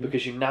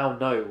because you now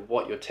know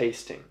what you're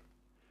tasting.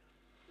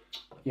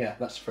 Yeah,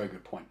 that's a very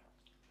good point.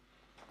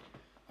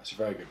 That's a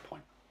very good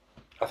point.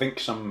 I think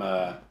some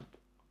of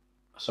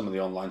the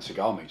online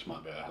cigar meets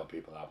might be able to help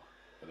people out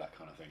with that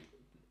kind of thing.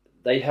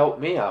 They helped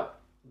me out.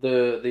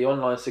 The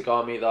online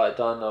cigar meet that I'd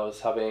done, I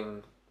was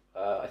having,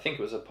 I think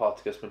it was a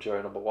Partagas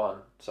Maduro No.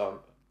 1. So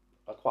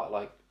I quite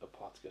like a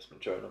Partagas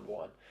Maduro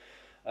No.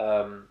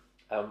 1.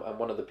 And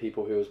one of the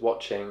people who was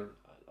watching,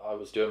 I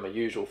was doing my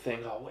usual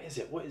thing. "Oh, what is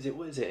it? What is it?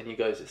 What is it?" And he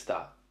goes, "It's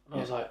that." And I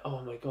was like, "Oh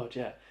my God,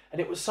 yeah."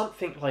 And it was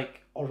something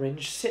like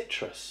orange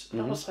citrus.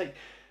 And I was like,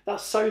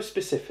 that's so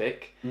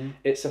specific.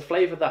 It's a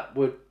flavour that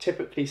would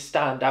typically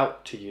stand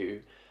out to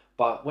you.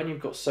 But when you've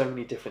got so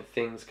many different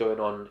things going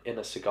on in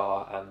a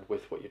cigar and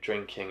with what you're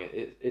drinking,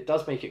 it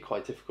does make it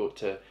quite difficult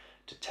to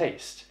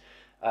taste.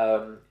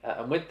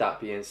 And with that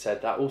being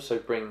said, that also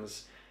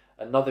brings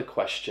another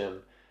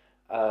question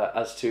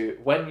as to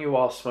when you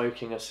are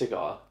smoking a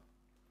cigar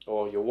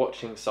or you're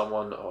watching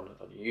someone on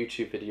a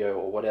YouTube video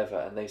or whatever,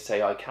 and they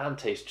say, "I can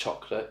taste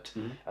chocolate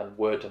and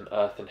wood and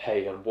earth and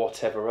hay and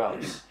whatever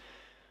else."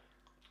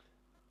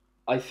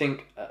 I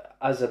think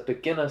as a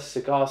beginner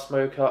cigar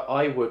smoker,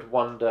 I would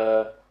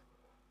wonder,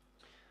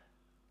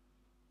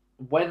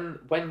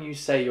 when you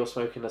say you're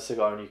smoking a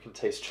cigar and you can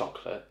taste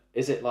chocolate,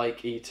 is it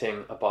like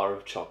eating a bar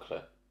of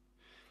chocolate?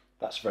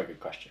 That's a very good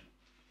question.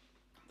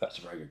 That's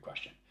a very good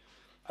question.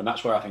 And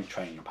that's where I think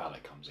training your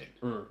palate comes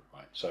in.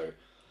 Right. So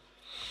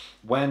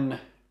when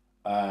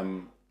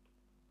I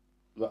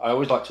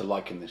always like to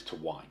liken this to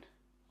wine,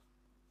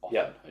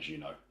 often, as you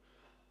know.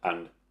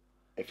 And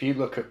if you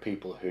look at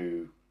people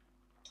who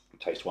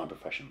taste wine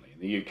professionally, in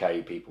the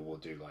UK, people will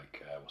do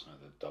like what's known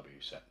as the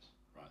WSETs,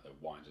 right? The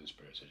Wines and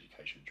Spirits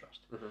Education Trust,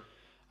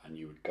 and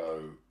you would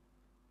go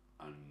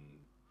and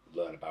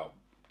learn about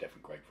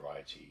different grape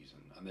varieties,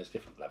 and there's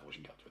different levels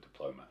you can get up to a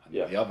diploma. And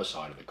the other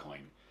side of the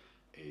coin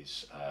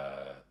is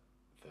the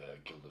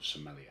Guild of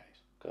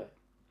Sommeliers. Okay.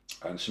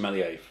 And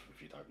sommelier,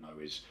 if you don't know,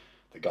 is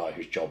the guy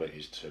whose job it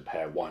is to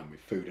pair wine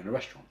with food in a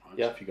restaurant. Right?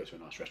 Yeah. So if you go to a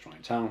nice restaurant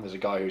in town, there's a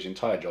guy whose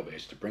entire job it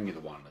is to bring you the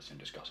wine list and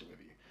discuss it with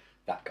you.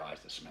 That guy is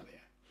the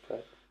sommelier.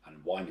 Okay.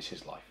 And wine is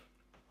his life.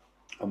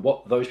 And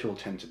what those people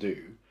tend to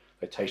do,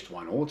 they taste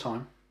wine all the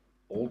time,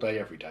 all day,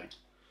 every day,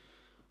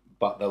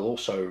 but they'll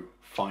also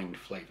find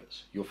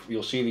flavours.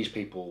 You'll see these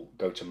people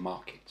go to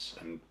markets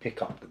and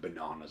pick up the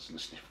bananas and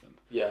sniff them.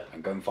 Yeah.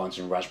 And go and find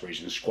some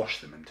raspberries and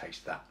squash them and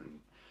taste that. And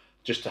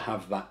just to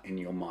have that in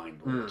your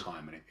mind all the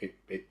time. And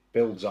it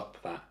builds up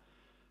that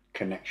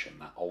connection,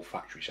 that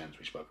olfactory sense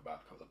we spoke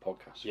about a couple of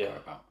podcasts ago,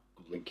 about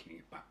linking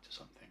it back to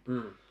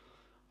something.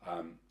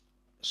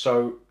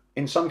 So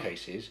in some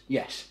cases,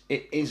 yes,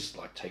 it is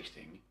like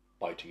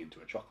biting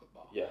into a chocolate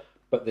bar. Yeah.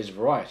 But there's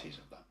varieties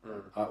of that.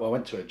 I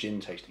went to a gin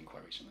tasting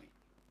quite recently,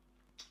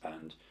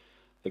 and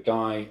the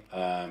guy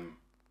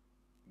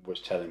was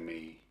telling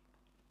me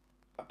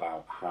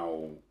about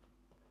how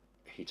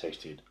he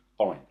tasted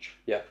orange.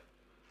 Yeah.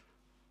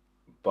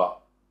 But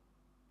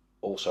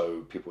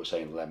also people were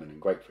saying lemon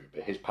and grapefruit,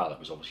 but his palate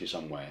was obviously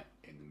somewhere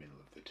in the middle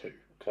of the two.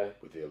 Okay.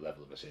 With the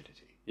level of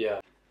acidity.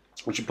 Yeah.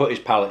 Which you put his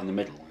palate in the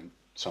middle and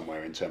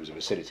somewhere in terms of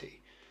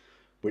acidity,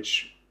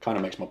 which kind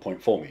of makes my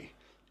point for me,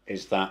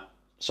 is that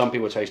some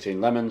people were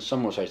tasting lemons,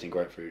 some were tasting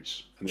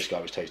grapefruits, and this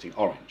guy was tasting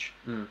orange.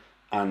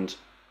 And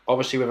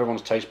obviously with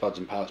everyone's taste buds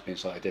and palates being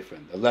slightly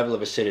different, the level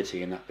of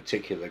acidity in that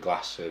particular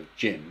glass of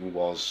gin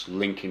was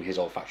linking his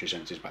olfactory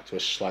senses back to a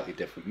slightly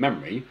different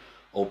memory,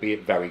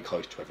 albeit very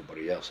close to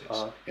everybody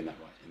else's in that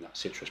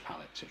citrus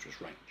palate, citrus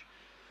range.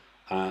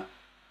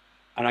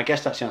 And I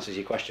guess that's the answer to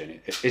your question.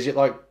 Is it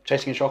like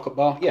tasting a chocolate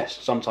bar? Yes,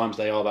 sometimes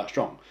they are that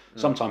strong.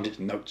 Sometimes it's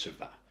notes of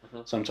that.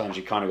 Sometimes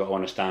you kind of got to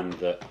understand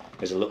that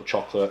there's a little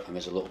chocolate and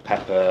there's a little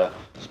pepper,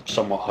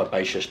 somewhat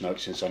herbaceous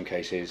notes in some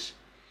cases.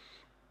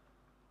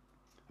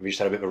 Have you just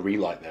had a bit of a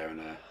relight there?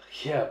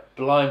 Yeah,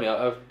 blimey,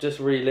 I've just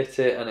relit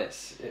it and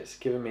it's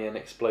given me an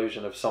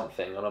explosion of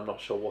something and I'm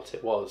not sure what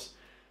it was.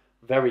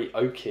 Very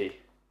oaky.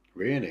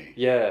 Really?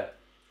 Yeah.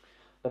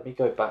 Let me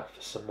go back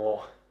for some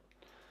more.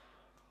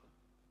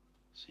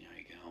 See how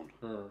you get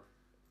on.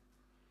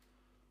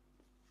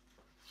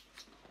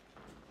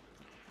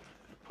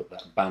 Put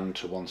that band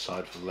to one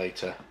side for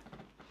later.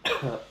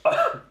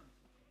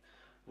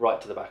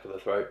 Right to the back of the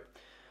throat.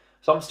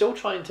 So I'm still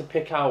trying to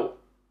pick out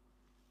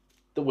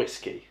the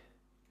whiskey.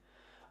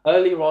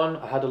 Earlier on,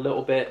 I had a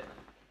little bit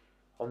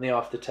on the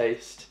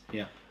aftertaste.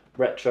 Yeah.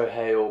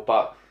 Retrohale,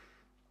 but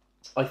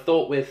I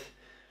thought with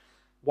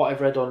what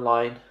I've read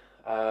online,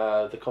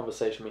 the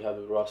conversation we had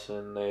with Ross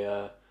in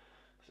the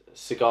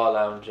cigar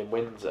lounge in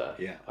Windsor,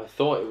 I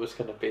thought it was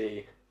going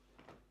to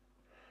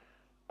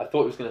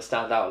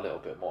stand out a little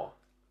bit more.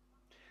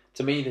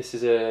 To me, this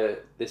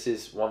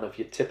is one of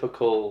your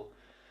typical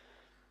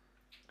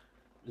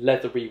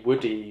leathery,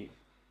 woody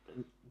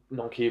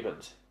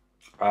non-Cubans.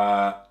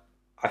 I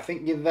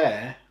think you're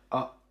there.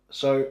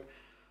 So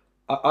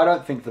I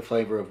don't think the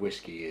flavour of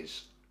whiskey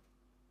is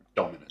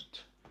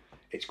dominant.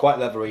 It's quite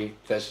leathery.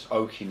 There's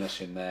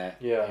oakiness in there.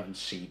 Yeah. Even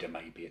cedar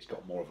maybe. It's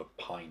got more of a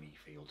piney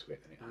feel to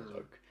it than it has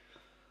oak.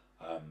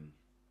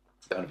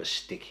 Kind of a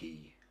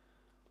sticky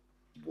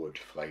wood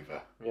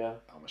flavour. Yeah.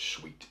 Almost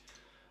sweet.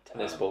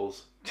 Tennis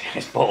balls.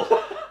 Tennis ball.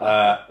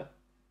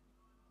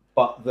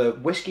 But the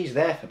whiskey's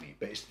there for me,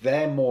 but it's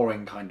there more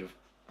in kind of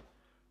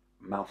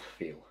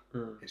mouthfeel.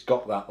 It's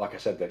got that, like I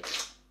said, that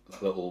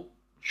little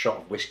shot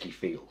of whiskey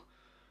feel.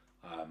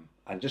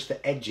 And just the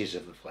edges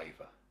of the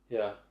flavour.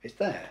 Yeah. It's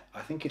there.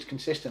 I think it's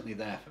consistently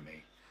there for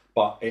me.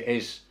 But it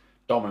is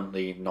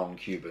dominantly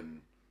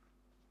non-Cuban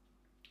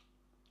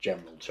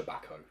general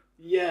tobacco.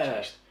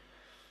 Yeah. Taste.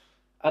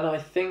 And I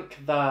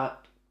think that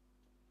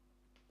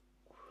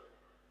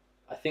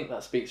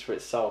speaks for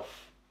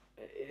itself.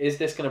 Is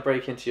this going to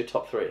break into your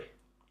top 3?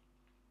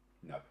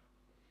 No.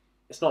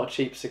 It's not a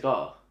cheap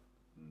cigar.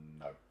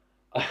 No.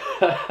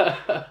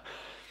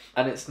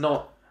 And it's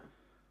not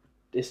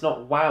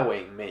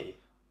wowing me.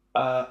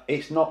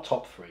 It's not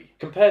top 3.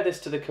 Compare this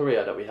to the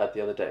Korea that we had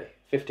the other day.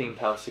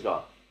 £15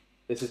 cigar.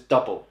 This is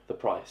double the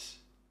price.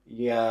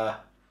 Yeah.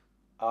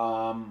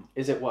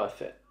 Is it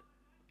worth it?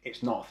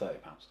 It's not a £30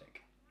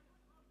 stick.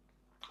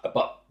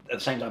 But at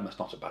the same time, that's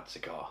not a bad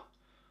cigar.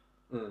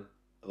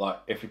 Like,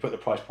 if you put the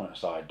price point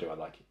aside, do I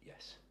like it?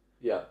 Yes.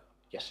 Yeah.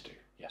 Yes, I do.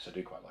 Yes, I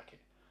do quite like it.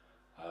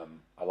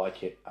 I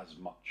like it as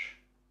much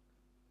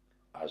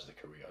as the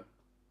Carrillo.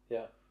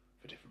 Yeah.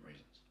 For different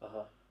reasons.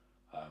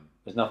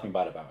 There's There's nothing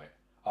bad about it.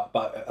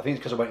 But I think it's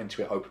because I went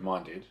into it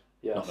open-minded,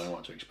 yes. not knowing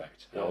what to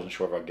expect. Yeah. I wasn't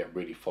sure if I'd get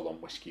really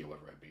full-on whiskey or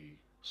whether it'd be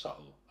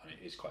subtle. And it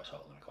is quite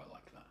subtle, and I quite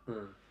like that.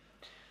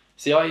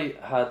 See,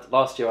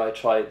 last year I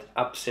tried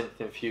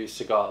absinthe-infused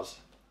cigars.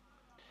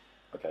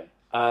 Okay.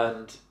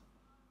 And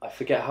I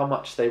forget how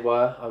much they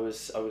were. I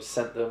was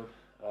sent them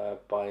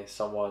by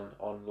someone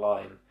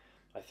online.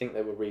 I think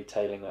they were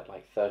retailing at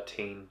like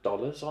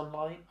 $13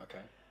 online.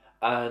 Okay.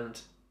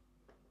 And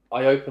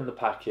I opened the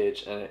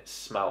package and it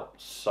smelt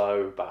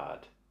so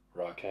bad.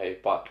 Right. Okay,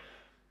 but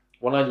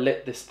when I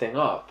lit this thing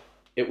up,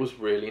 it was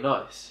really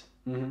nice.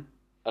 And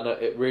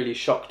it really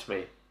shocked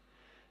me.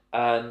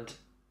 And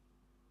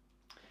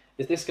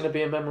is this going to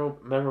be a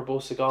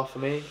memorable cigar for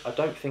me? I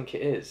don't think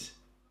it is.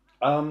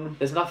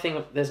 There's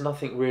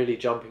nothing really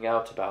jumping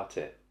out about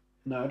it.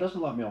 No, it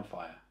doesn't light me on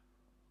fire.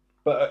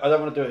 But I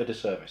don't want to do it a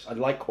disservice. I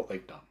like what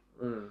they've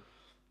done.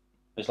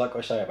 It's like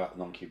I say about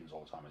non-Cubans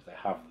all the time, is they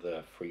have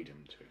the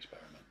freedom to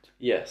experiment.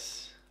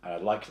 Yes. And I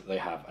like that they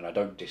have, and I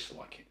don't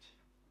dislike it.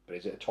 But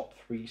is it a top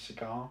 3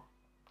 cigar?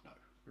 No.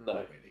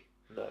 Not really.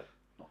 No.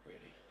 Not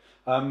really.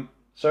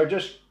 So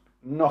just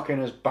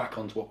knocking us back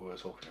onto what we were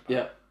talking about.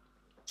 Yeah.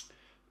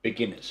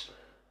 Beginners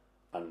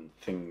and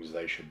things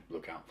they should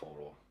look out for,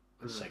 or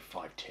let's say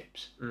 5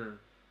 tips.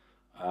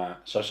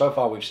 So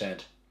far we've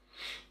said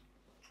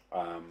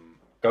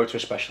go to a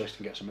specialist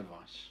and get some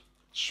advice.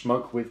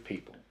 Smoke with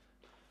people.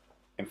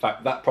 In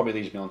fact, that probably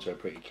leads me on to a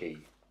pretty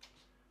key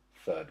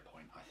third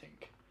point, I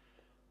think.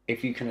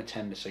 If you can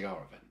attend a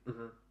cigar event,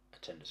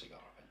 attend a cigar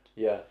event.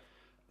 Yeah.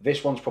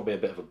 This one's probably a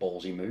bit of a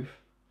ballsy move,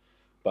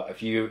 but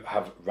if you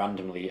have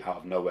randomly, out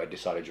of nowhere,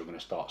 decided you're going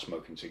to start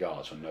smoking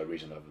cigars for no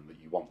reason other than that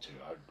you want to,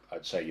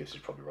 I'd say this is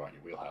probably right in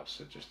your wheelhouse,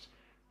 so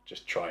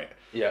just try it.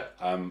 Yeah.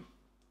 I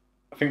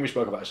think we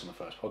spoke about this on the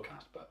first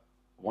podcast, but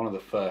one of the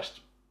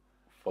first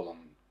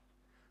full-on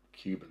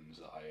Cubans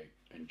that I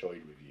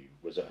enjoyed with you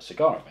was at a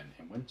cigar event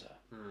in Windsor.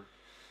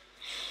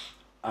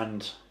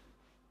 And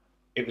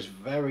it was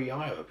very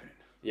eye-opening.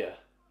 Yeah.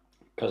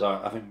 Because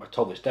I think I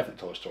definitely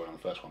told a story on the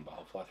first one, but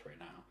I'll fly through it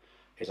now.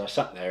 Is I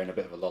sat there in a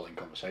bit of a lulling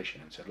conversation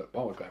and said, look,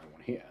 well, we've got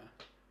everyone here,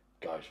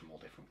 guys from all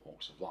different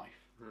walks of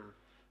life,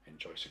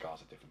 enjoy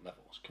cigars at different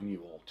levels. Can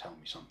you all tell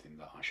me something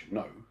that I should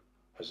know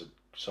as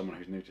someone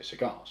who's new to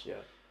cigars?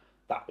 Yeah.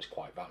 That was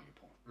quite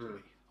valuable to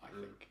me, I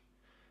think.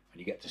 And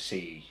you get to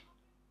see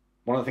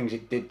one of the things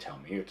it did tell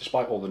me,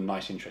 despite all the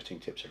nice, interesting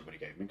tips everybody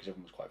gave me, because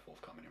everyone was quite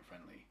forthcoming and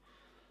friendly,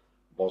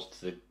 was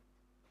the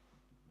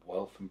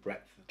wealth and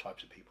breadth of the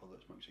types of people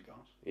that smoke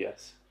cigars.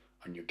 Yes.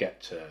 And you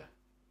get to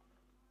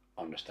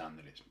understand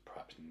that it's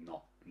perhaps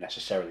not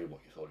necessarily what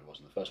you thought it was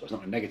in the first place.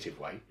 Not in a negative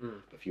way,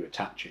 but if you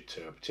attach it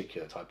to a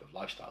particular type of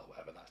lifestyle or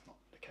whatever, that's not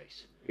the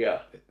case. Yeah.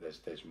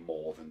 There's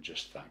more than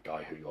just that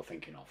guy who you're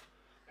thinking of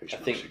who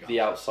smokes I think cigars.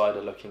 the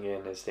outsider looking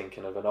in is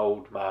thinking of an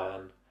old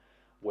man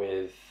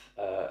with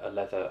a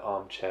leather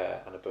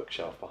armchair and a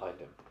bookshelf behind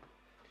him.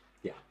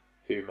 Yeah.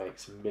 Who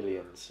makes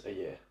millions a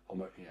year.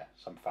 Almost, yeah,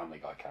 some Family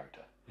Guy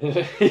character.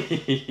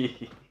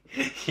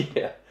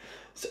 Yeah.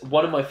 So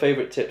one of my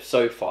favourite tips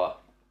so far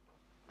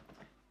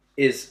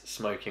is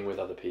smoking with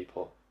other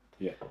people.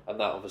 Yeah. And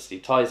that obviously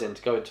ties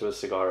into going to a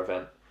cigar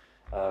event.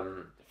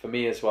 For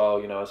me as well,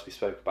 you know, as we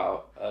spoke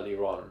about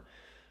earlier on,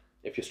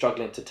 if you're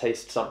struggling to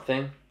taste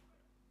something,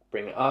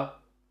 bring it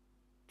up.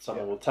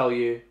 Someone will tell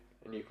you,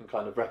 and you can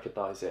kind of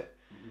recognise it.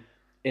 Mm-hmm.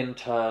 In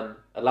turn,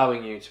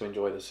 allowing you to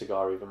enjoy the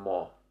cigar even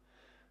more.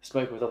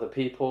 Smoking with other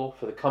people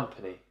for the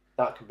company,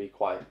 that can be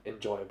quite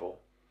enjoyable.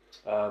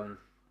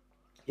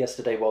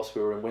 Yesterday, whilst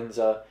we were in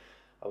Windsor,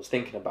 I was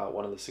thinking about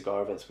one of the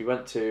cigar events we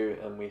went to,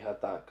 and we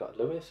had that guy,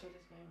 Lewis, what's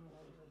his name?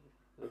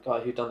 The guy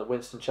who done the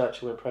Winston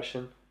Churchill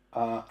impression.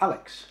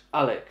 Alex.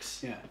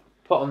 Alex. Yeah.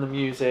 Put on the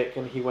music,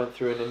 and he went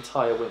through an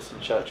entire Winston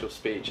Churchill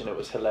speech, and it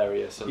was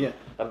hilarious and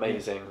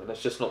amazing. And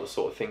it's just not the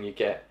sort of thing you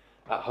get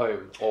at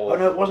home. Or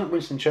no, it wasn't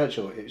Winston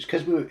Churchill. It was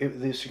because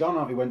the cigar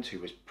night we went to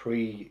was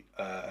pre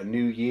a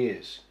New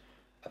Year's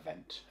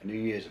event.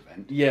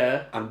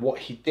 Yeah. And what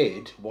he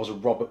did was a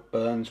Robert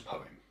Burns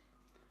poem.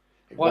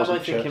 Why am I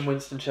thinking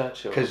Winston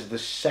Churchill? Because the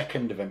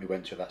second event we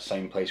went to at that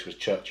same place was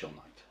Churchill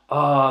night.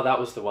 Ah, that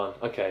was the one.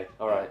 Okay,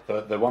 all right.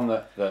 The one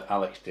that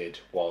Alex did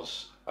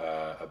was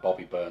a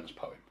Bobby Burns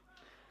poem.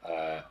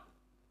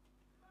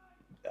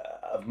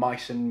 Of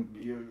Mice and...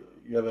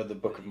 You ever the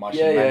Book of Mice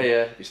and Men?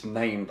 Yeah. It's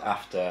named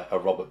after a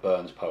Robert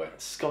Burns poem.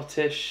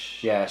 Scottish?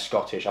 Yeah,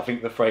 Scottish. I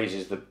think the phrase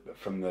is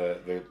from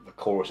the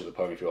chorus of the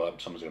poem, if you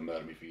like. Someone's going to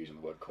murder me for using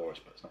the word chorus,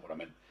 but that's not what I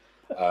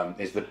meant.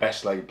 Is the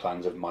best laid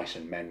plans of mice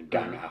and men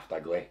gang after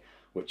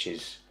which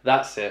is...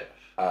 That's it.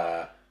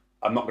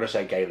 I'm not going to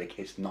say Gaelic.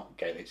 It's not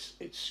Gaelic.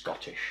 It's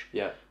Scottish.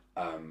 Yeah.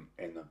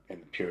 In the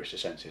purest of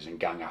senses, and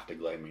gang after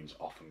glay means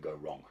often go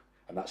wrong,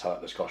 and that's how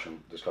the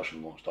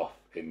discussion launched off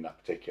in that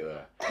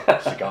particular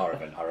cigar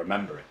event. I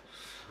remember it.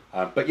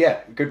 But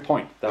yeah, good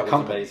point. That was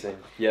amazing.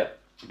 Yeah.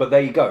 But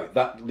there you go.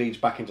 That leads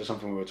back into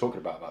something we were talking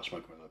about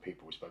smoking with other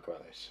people. We spoke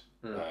about this.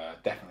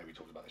 Definitely, we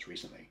talked about this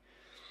recently.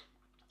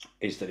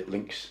 Is that it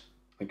links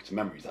to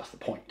memories? That's the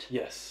point.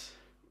 Yes.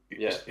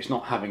 It's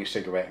not having a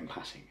cigarette in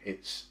passing.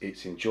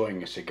 It's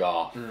enjoying a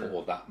cigar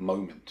for that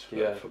moment,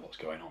 for what's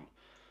going on.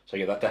 So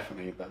yeah, that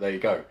definitely. There you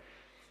go.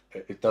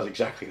 It does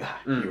exactly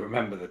that. You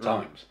remember the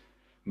times.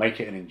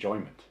 Make it an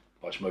enjoyment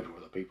by smoking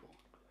with other people.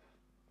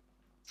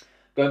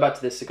 Going back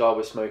to this cigar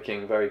we're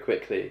smoking very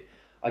quickly,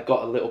 I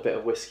got a little bit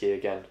of whiskey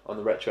again on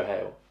the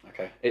retrohale.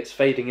 Okay. It's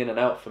fading in and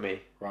out for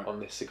me on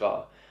this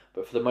cigar,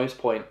 but for the most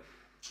part,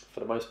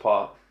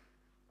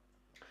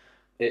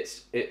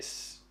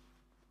 it's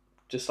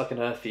just like an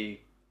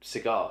earthy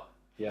cigar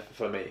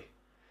for me.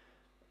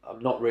 I'm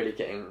not really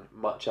getting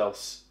much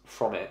else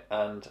from it,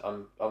 and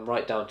I'm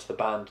right down to the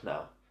band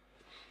now.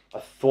 I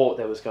thought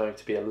there was going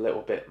to be a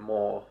little bit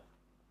more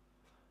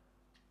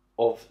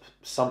of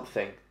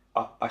something.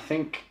 I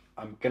think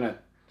I'm gonna.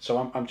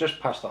 So I'm just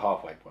past the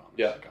halfway point on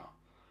this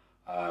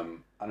cigar,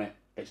 and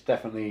it's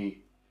definitely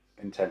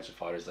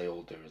intensified as they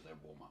all do as they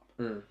warm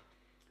up.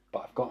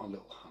 But I've got a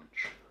little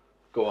hunch.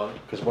 Go on.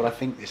 Because what I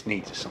think this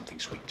needs is something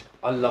sweet.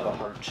 I love a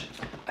hunch.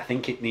 I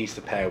think it needs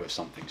to pair with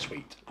something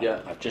sweet.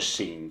 I've just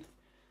seen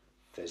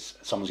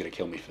someone's going to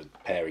kill me for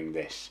pairing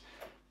this.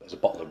 There's a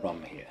bottle of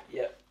rum here.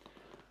 Yeah.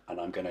 And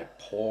I'm going to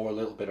pour a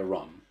little bit of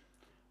rum.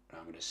 And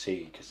I'm going to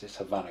see, because this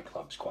Havana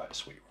Club is quite a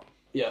sweet rum.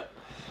 Yeah.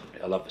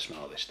 I love the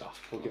smell of this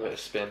stuff. We'll give it a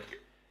spin.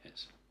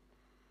 It's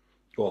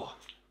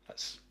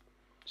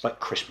like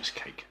Christmas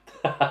cake.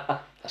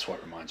 That's what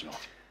it reminds me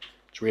of.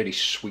 It's really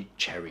sweet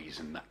cherries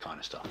and that kind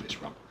of stuff,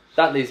 this rum.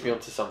 That leads me on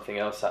to something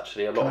else,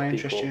 actually. Can I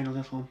interest you in a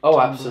little? Oh,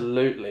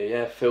 absolutely.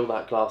 Yeah, fill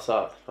that glass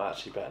up.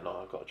 Actually, better not.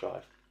 I've got to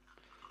drive.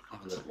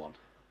 Have a little one.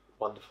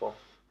 Wonderful.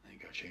 There you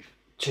go, Chief.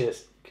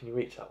 Cheers. Can you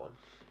reach that one?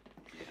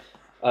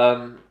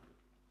 Yeah.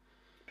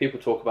 People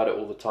talk about it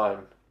all the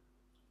time.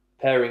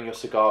 Pairing your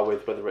cigar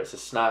with, whether it's a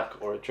snack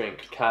or a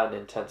drink, can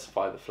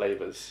intensify the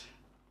flavours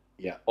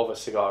of a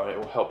cigar, and it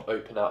will help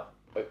open up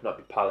your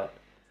palate.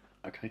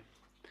 Okay.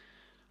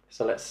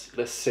 So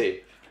let's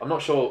see. I'm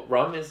not sure.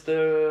 Rum is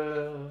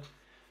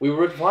we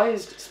were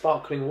advised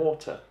sparkling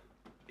water.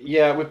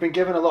 Yeah, we've been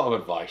given a lot of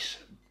advice,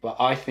 but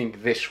I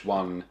think this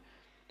one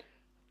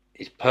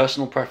is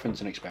personal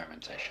preference and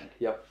experimentation.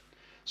 Yep.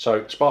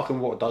 So sparkling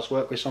water does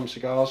work with some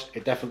cigars.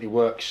 It definitely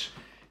works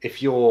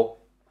if you're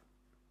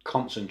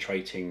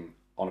concentrating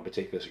on a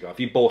particular cigar. If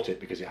you bought it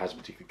because it has a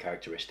particular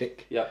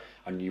characteristic,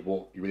 and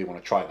you really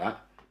want to try that,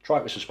 try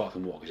it with some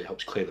sparkling water because it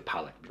helps clear the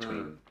palate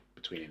between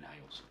between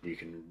inhales. You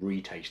can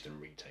retaste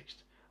and retaste.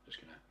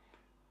 Just gonna.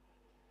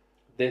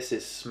 This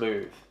is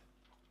smooth.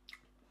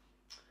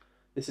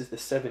 This is the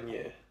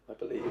 7-year, I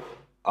believe.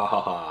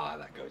 Ah,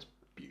 that goes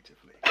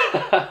beautifully.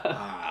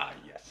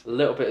 Yes. A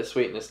little bit of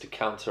sweetness to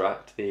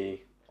counteract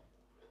the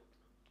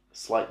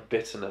slight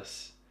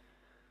bitterness.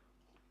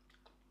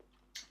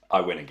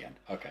 I win again.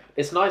 Okay.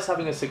 It's nice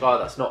having a cigar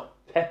that's not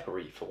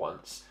peppery for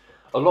once.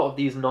 A lot of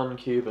these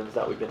non-Cubans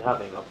that we've been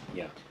having are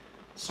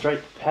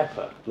straight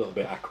pepper. A little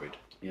bit acrid.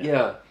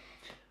 Yeah.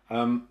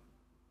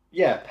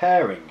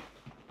 Pairing.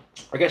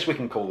 I guess we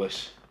can call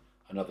this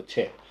another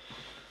tip.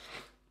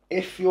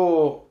 If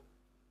you're...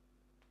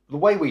 The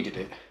way we did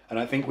it, and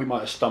I think we might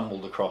have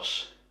stumbled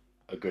across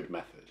a good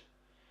method,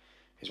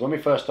 is when we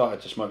first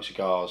started to smoke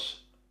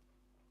cigars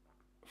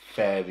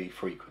fairly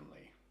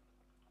frequently,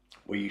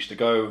 we used to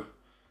go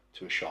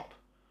to a shop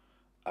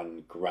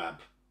and grab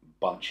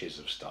bunches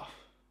of stuff.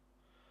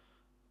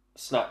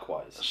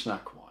 Snack-wise.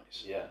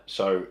 Snack-wise. Yeah.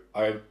 So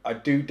I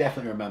do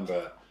definitely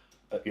remember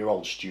at your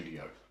old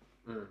studio,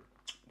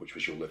 which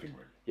was your living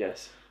room.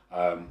 Yes.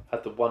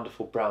 Had the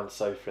wonderful brown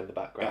sofa in the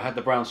background. It had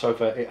the brown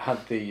sofa. It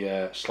had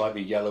the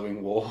slightly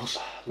yellowing walls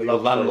that your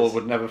landlord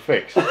would never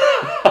fix.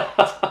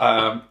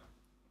 But,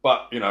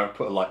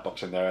 put a light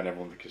box in there and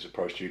everyone thinks it's a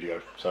pro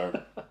studio.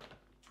 So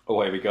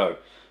away we go.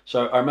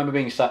 So I remember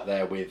being sat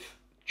there with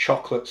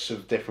chocolates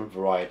of different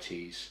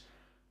varieties,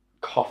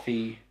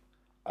 coffee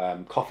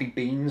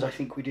beans I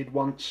think we did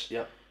once.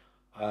 Yeah.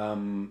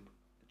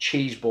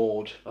 Cheese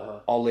board,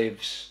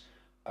 olives.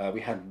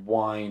 We had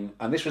wine,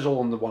 and this was all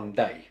on the one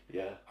day.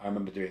 Yeah. I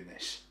remember doing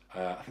this.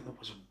 I think that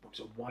was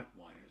a white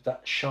wine. It was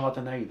that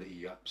Chardonnay that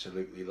you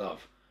absolutely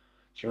love.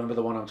 Do you remember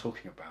the one I'm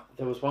talking about?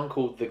 There was one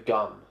called The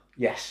Gum.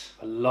 Yes.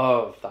 I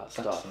love that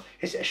stuff.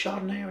 Is it a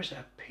Chardonnay or is it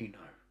a Pinot?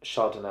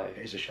 Chardonnay.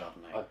 It is a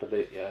Chardonnay. I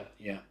believe, yeah.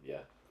 Yeah.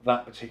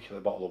 That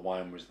particular bottle of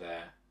wine was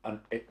there, and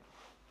it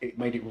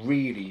made it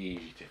really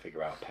easy to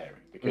figure out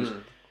pairing, because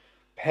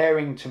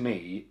pairing to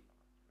me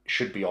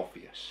should be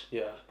obvious.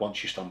 Yeah.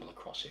 Once you stumble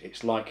across it,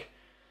 it's like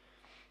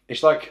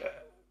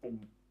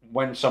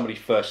when somebody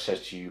first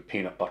says to you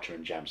peanut butter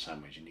and jam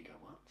sandwich, and you go,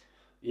 what?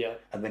 Yeah.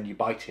 And then you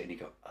bite it and you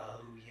go,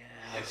 oh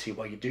yeah, I see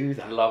why you do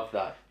that. Love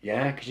that.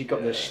 Yeah, because you've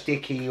got the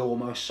sticky,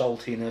 almost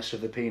saltiness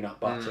of the peanut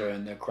butter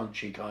and the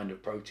crunchy kind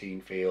of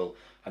protein feel,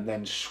 and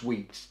then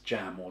sweet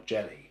jam or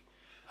jelly.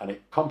 And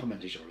it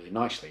complements each other really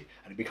nicely,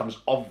 and it becomes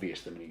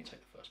obvious the minute you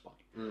take the first bite.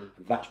 And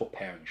that's what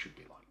pairing should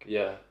be like.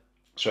 Yeah.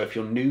 So if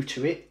you're new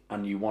to it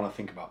and you want to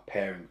think about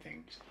pairing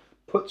things,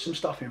 put some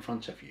stuff in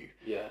front of you.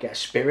 Yeah. Get a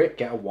spirit,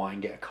 get a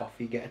wine, get a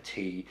coffee, get a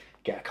tea,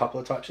 get a couple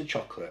of types of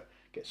chocolate,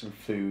 get some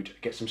food,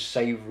 get some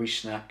savoury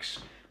snacks,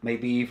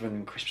 maybe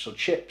even crisps or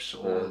chips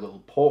or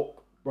little pork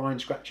rind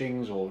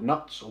scratchings or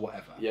nuts or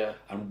whatever. Yeah.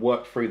 And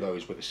work through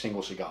those with a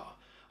single cigar.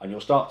 And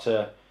you'll start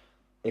to,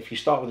 if you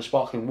start with a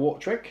sparkling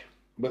water trick,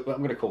 but I'm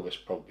going to call this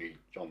probably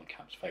John the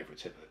Camp's favourite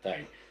tip of the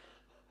day.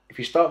 If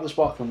you start with the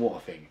sparkling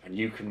water thing and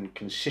you can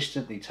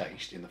consistently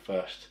taste in the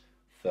first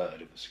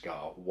third of the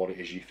cigar what it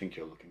is you think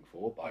you're looking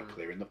for by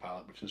clearing the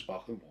palate with some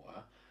sparkling water,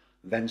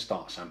 then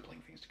start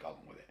sampling things to go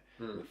along with it.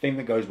 The thing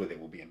that goes with it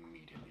will be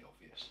immediately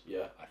obvious.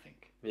 Yeah. I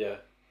think. Yeah.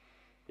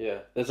 Yeah.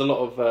 There's a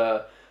lot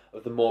of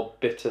the more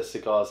bitter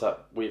cigars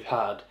that we've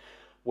had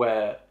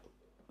where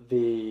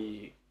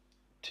the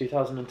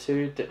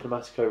 2002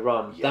 Diplomatico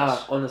rum,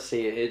 that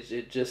honestly,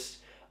 it just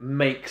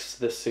makes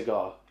the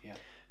cigar. Yeah.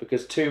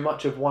 Because too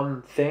much of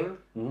one thing,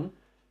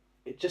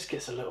 it just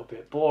gets a little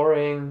bit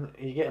boring.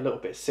 You get a little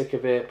bit sick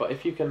of it. But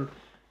if you can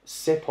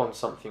sip on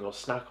something or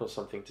snack on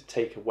something to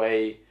take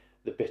away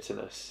the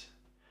bitterness,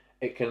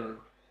 it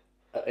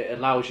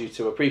allows you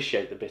to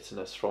appreciate the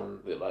bitterness from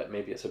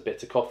maybe it's a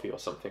bitter coffee or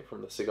something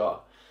from the cigar.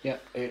 Yeah,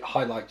 it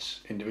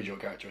highlights individual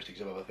characteristics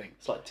of other things.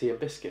 It's like tea and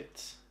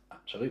biscuits.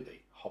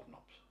 Absolutely.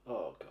 Hobnobs.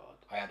 Oh God.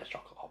 I had a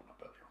chocolate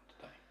hobnob earlier on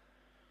today.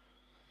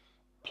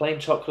 Plain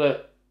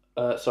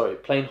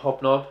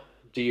hobnob.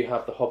 Do you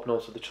have the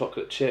hobnobs with the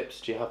chocolate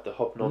chips? Do you have the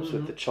hobnobs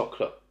with the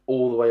chocolate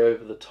all the way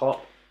over the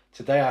top?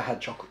 Today I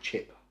had chocolate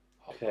chip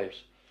hobnobs. Okay,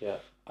 yeah.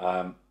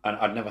 And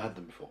I'd never had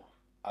them before.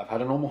 I've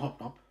had a normal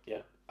hobnob.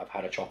 Yeah. I've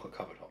had a chocolate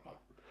covered hobnob.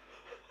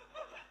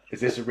 Is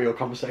this a real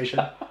conversation?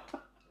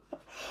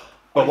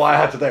 But what I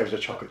had today was a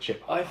chocolate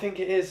chip hobnob. I think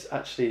it is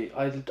actually.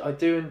 I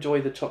do enjoy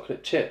the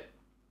chocolate chip.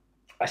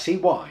 I see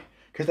why.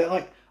 Because they're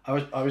like,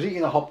 I was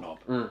eating a hobnob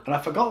and I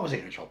forgot I was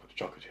eating a chocolate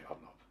chip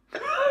hobnob.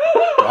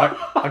 Right?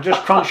 I'm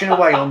just crunching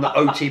away on the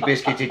OT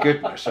biscuity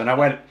goodness, and I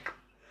went,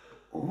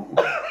 ooh,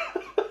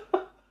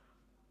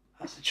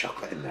 that's the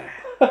chocolate in there.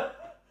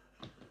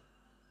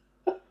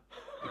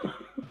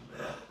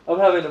 I'm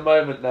having a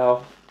moment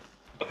now.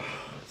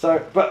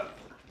 So, but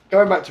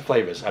going back to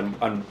flavours and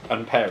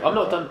pairing. I'm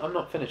not done. I'm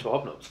not finished with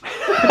hobnobs.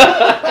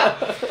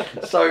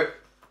 So,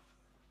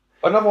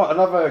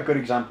 another good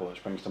example that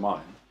springs to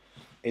mind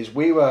is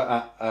we were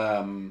at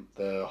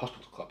the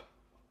hospital club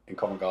in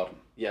Covent Garden.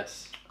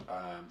 Yes.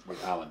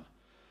 With Alan,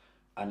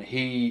 and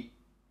he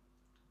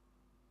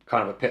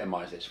kind of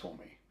epitomised this for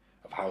me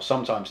of how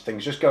sometimes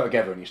things just go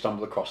together and you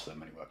stumble across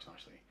them and it works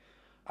nicely.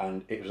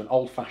 And it was an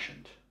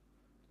old-fashioned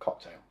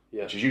cocktail,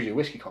 Yeah. which is usually a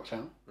whiskey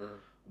cocktail,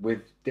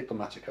 with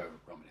Diplomatico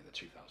rum in the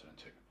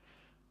 2002.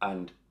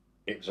 And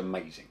it was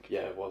amazing.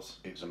 Yeah, it was.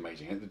 It was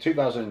amazing. And the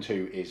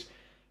 2002 is,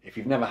 if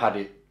you've never had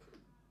it,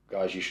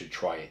 guys, you should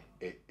try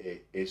it.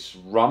 It's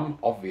rum,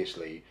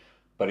 obviously,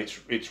 but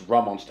it's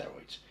rum on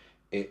steroids.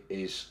 It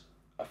is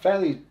a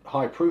fairly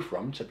high proof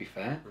rum, to be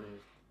fair,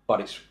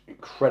 but it's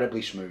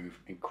incredibly smooth,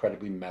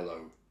 incredibly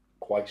mellow,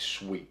 quite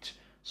sweet,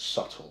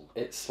 subtle.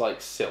 It's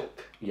like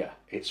silk. Yeah,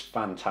 it's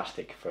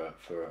fantastic for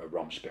a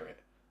rum spirit.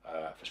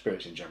 For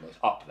spirits in general, it's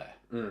up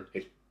there.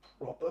 It's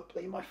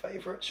probably my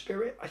favourite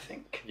spirit, I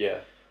think. Yeah.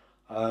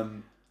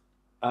 And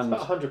it's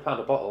about £100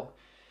 a bottle.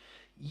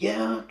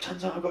 Yeah,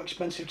 turns out I've got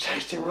expensive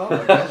tasting rum.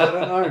 I guess, I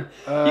don't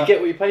know. You get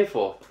what you pay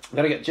for.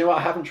 Do you know what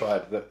I haven't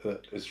tried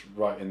that is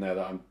right in there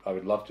that I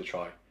would love to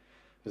try?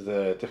 Is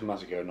the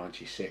Diplomatico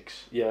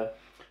 96. Yeah.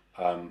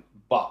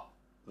 But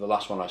the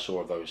last one I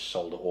saw of those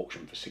sold at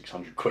auction for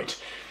 £600.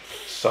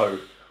 So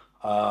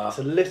it's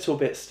a little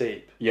bit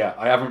steep. Yeah,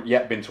 I haven't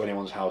yet been to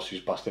anyone's house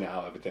who's busting it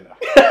out over dinner.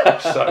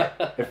 So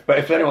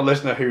if anyone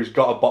listener who's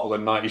got a bottle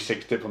of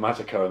 96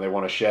 Diplomatico and they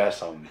want to share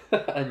some,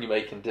 and you're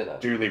making dinner,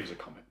 do leave us a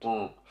comment.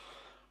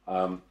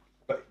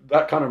 But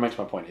that kind of makes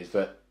my point, is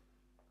that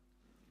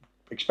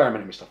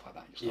experimenting with stuff like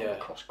that, you stumble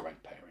across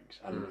great pairings,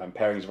 and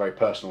pairings are very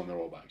personal and they're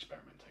all about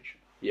experimentation.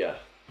 Yeah,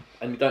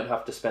 and you don't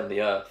have to spend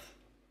the earth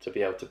to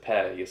be able to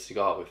pair your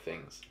cigar with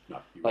things. No,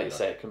 like you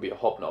say, it can be a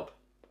hobnob.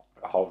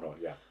 A hobnob,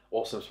 yeah.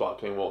 Or some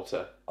sparkling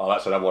water. Oh,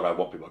 that's what I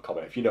want people to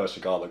comment. If you know a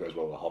cigar that goes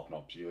well with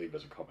hobnobs, you leave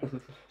us a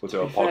comment. We'll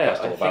do a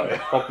podcast all about it.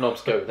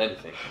 Hobnobs go with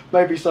anything.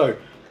 Maybe so.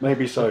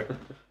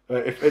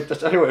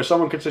 If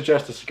someone could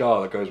suggest a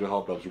cigar that goes with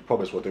hobnobs, we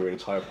promise we'll do an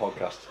entire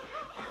podcast.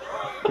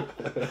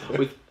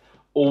 With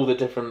all the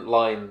different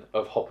line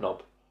of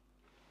hobnob.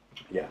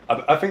 Yeah.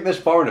 I think there's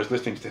foreigners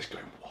listening to this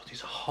going, what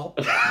is a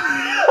hobnob?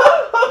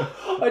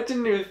 I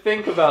didn't even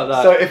think about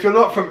that. So if you're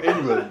not from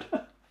England,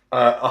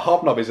 a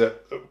hobnob is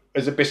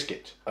a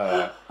biscuit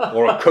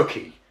or a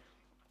cookie,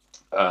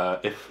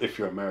 if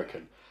you're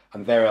American.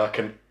 And they're like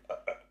an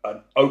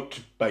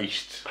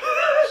oat-based,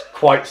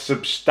 quite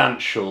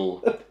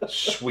substantial,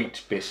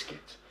 sweet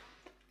biscuit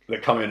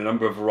that come in a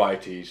number of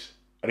varieties.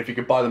 And if you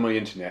could buy them on the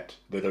internet,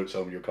 they don't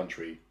sell them in your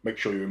country. Make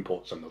sure you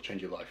import some; they'll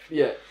change your life.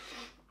 Yeah.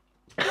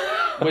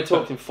 We're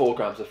talking 4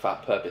 grams of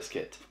fat per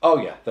biscuit.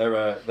 Oh yeah,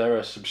 they're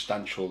a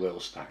substantial little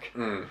snack.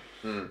 And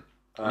you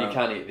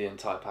can eat the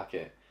entire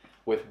packet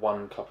with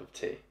 1 cup of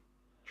tea.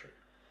 True.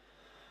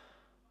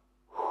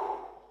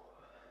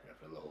 You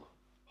have a little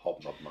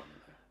hobnob moment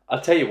there.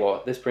 I'll tell you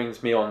what, this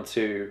brings me on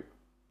to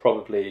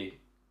probably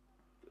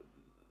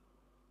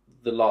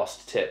the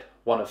last tip.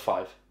 1 of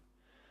 5.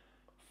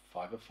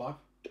 5 of 5?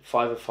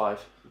 5 of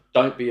 5.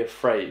 Don't be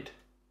afraid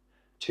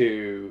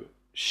to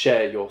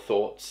share your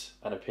thoughts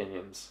and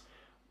opinions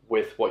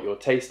with what you're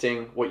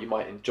tasting, what you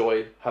might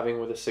enjoy having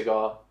with a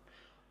cigar.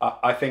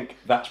 I think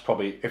that's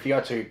probably, if you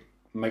had to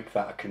make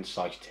that a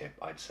concise tip,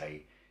 I'd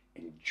say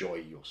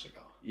enjoy your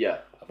cigar. Yeah.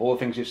 Of all the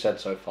things you've said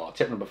so far,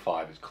 tip number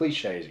 5, as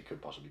cliche as it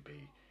could possibly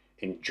be,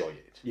 enjoy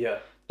it. Yeah.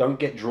 Don't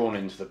get drawn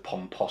into the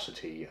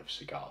pomposity of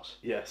cigars.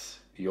 Yes.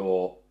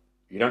 You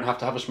don't have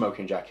to have a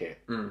smoking jacket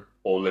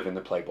or live in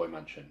the Playboy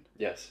Mansion.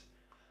 Yes.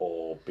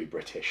 Or be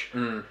British.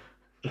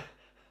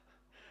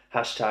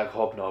 Hashtag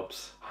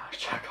hobnobs.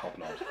 Hashtag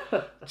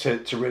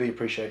hobnobs. to really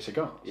appreciate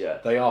cigars. Yeah.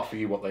 They are for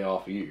you what they are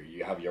for you.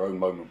 You have your own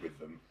moment with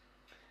them.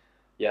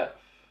 Yeah.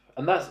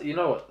 And that's, you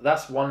know what,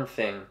 that's one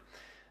thing.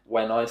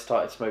 When I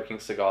started smoking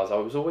cigars, I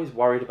was always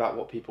worried about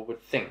what people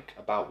would think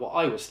about what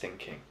I was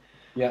thinking.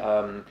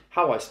 Yeah.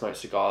 How I smoke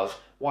cigars,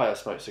 why I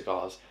smoke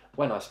cigars,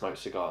 when I smoke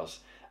cigars.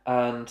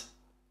 And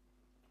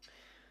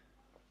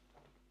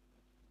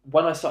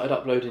when I started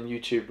uploading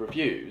YouTube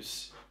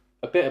reviews,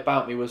 a bit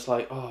about me was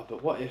like, oh,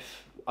 but what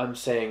if I'm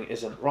saying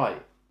isn't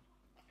right?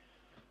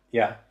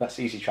 Yeah, that's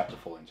the easy trap to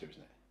fall into,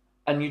 isn't it?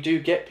 And you do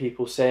get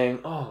people saying,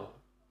 oh,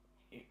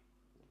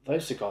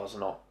 those cigars are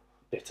not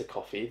bitter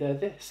coffee, they're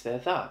this, they're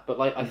that. But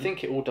I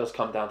think it all does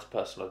come down to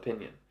personal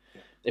opinion.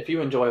 Yeah. If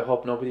you enjoy a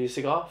hobnob with your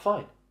cigar,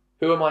 fine.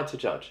 Who am I to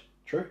judge?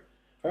 True.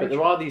 But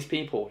there are these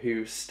people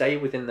who stay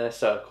within their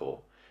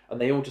circle and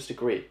they all just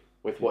agree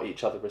with what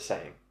each other is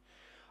saying.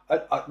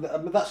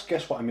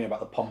 That's what I mean about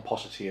the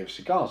pomposity of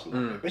cigars a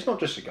little bit. But it's not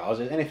just cigars,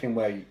 it's anything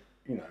where, wine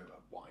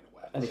or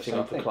whatever. Anything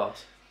upper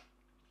class.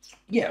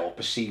 Yeah, or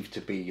perceived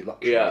to be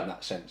luxury in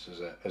that sense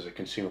as a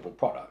consumable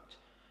product.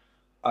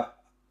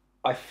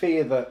 I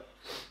fear that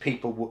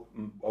people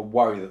are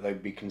worried that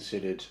they'd be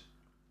considered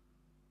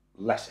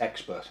less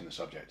expert in the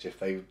subject if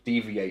they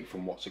deviate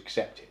from what's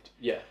accepted.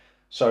 Yeah.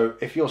 So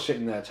if you're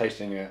sitting there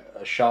tasting a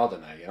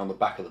Chardonnay and on the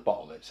back of the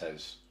bottle it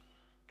says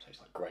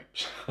tastes like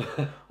grapes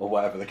or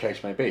whatever the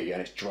case may be,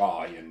 and it's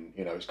dry and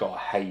it's got a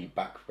hay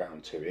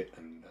background to it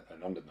and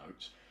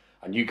undernotes,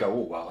 and you go,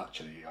 oh well,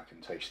 actually I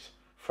can taste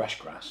fresh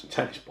grass and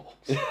tennis balls,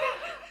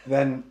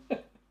 then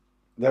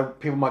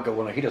people might go,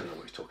 well no, he doesn't know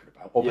what he's talking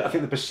about. Or I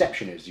think the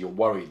perception is you're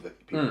worried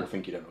that people will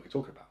think you don't know what you're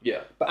talking about.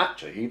 Yeah. But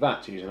actually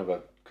that, to use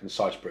another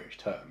concise British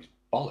term, is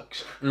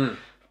bollocks.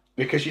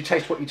 Because you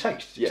taste what you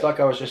taste. Yeah. It's like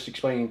I was just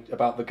explaining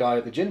about the guy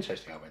at the gin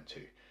tasting I went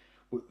to.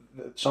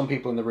 Some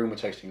people in the room were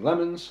tasting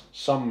lemons,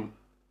 some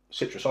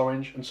citrus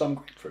orange, and some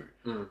grapefruit.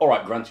 All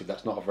right, granted,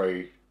 that's not a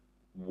very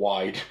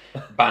wide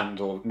band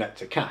or net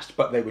to cast,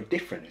 but they were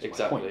different, is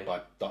my point,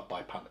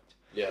 by palate.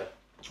 Yeah.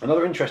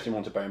 Another interesting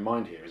one to bear in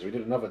mind here is we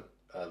did another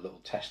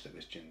little test at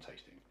this gin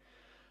tasting,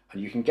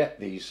 and you can get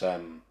these,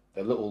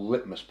 they're little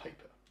litmus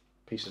paper,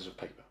 pieces of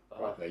paper.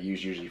 Right? They're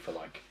used usually for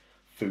like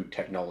food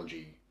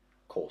technology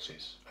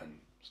courses and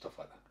stuff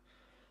like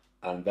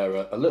that. And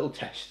they're a little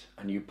test,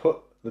 and you put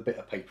the bit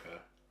of paper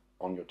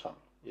on your tongue.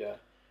 Yeah.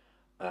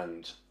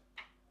 And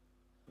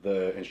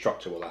the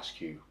instructor will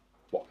ask you,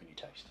 what can you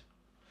taste?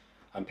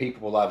 And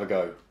people will either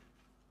go,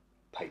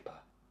 paper,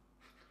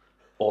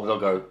 or they'll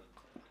go,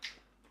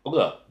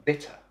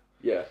 bitter.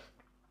 Yeah.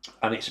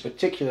 And it's a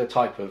particular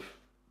type of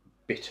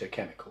bitter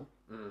chemical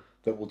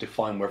that will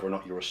define whether or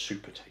not you're a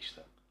super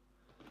taster.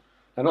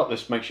 And not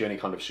this makes you any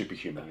kind of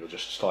superhuman, you're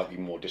just slightly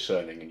more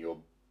discerning and you're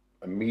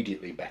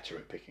immediately better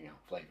at picking out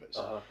flavours.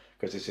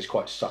 Because there's this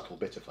quite subtle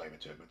bitter flavour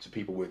to it, but to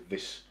people with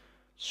this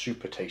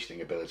super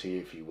tasting ability,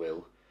 if you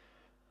will,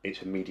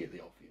 it's immediately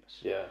obvious.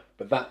 Yeah.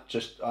 But that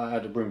just, I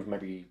had a room of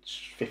maybe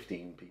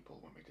 15 people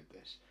when we did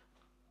this,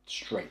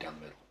 straight down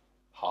the middle,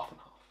 half and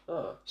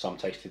half. Some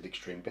tasted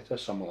extreme bitter,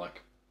 some were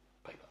like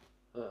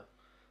paper.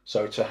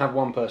 So to have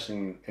one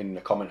person in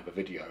the comment of a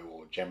video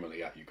or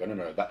generally at you go,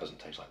 no, that doesn't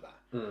taste like that,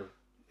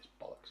 it's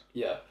bollocks.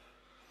 Yeah.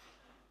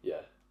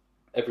 Yeah.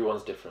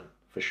 Everyone's different.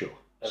 For sure.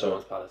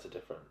 Everyone's palates are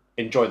different.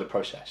 Enjoy the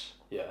process.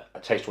 Yeah.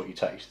 Taste what you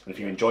taste. And if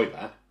you enjoy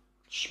that,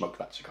 smoke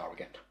that cigar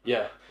again.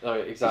 Yeah. No,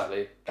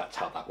 exactly. That's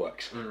how that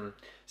works.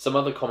 Some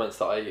other comments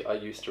that I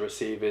used to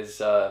receive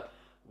is,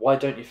 why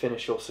don't you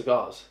finish your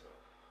cigars?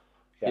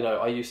 Yeah. You know,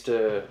 I used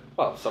to,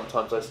 well,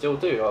 sometimes I still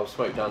do. I'll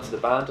smoke down to the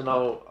band and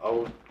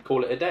I'll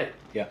call it a day.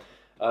 Yeah.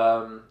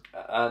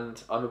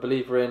 And I'm a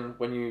believer in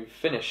when you've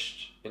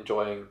finished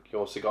enjoying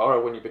your cigar,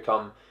 or when you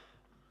become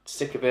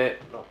sick of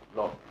it,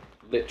 not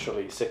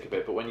literally sick of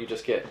it, but when you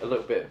just get a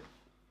little bit,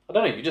 I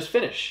don't know, you just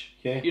finish.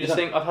 Yeah. You just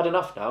think, I've had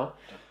enough now.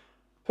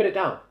 Put it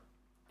down.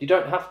 You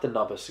don't have to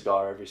nub a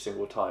cigar every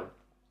single time.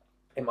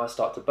 It might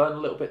start to burn a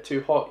little bit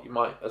too hot. You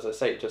might, as I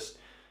say, just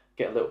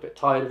get a little bit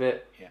tired of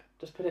it. Yeah.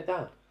 Just put it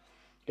down.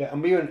 Yeah,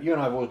 and you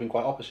and I have always been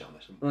quite opposite on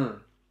this.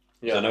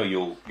 Yeah. I know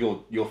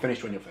you're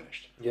finished when you're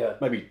finished. Yeah.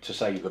 Maybe to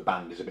say the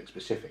band is a bit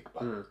specific,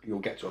 but you'll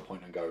get to a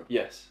point and go,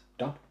 yes,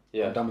 done.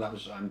 Yeah. I'm done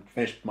with that. I'm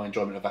finished my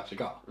enjoyment of that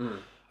cigar.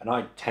 And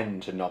I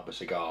tend to nub a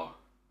cigar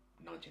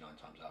 99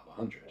 times out of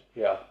 100.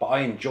 Yeah. But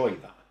I enjoy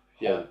that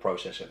whole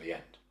process at the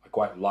end. I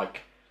quite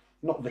like,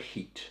 not the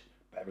heat,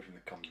 but everything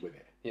that comes with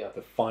it. Yeah.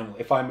 The final,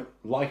 if I'm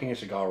liking a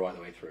cigar right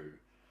the way through,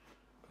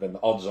 then the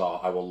odds are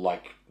I will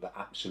like the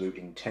absolute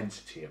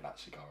intensity of that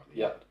cigar at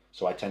the end.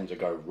 So I tend to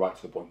go right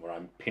to the point where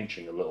I'm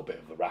pinching a little bit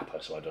of the wrapper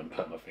so I don't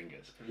burn my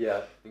fingers.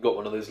 Yeah, you got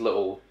one of those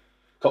little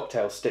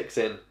cocktail sticks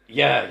in.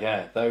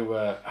 Yeah.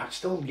 Though I've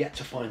still yet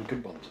to find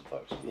good ones of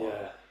those.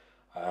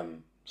 Yeah.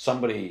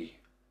 Somebody,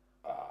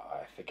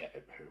 I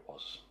forget who it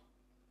was,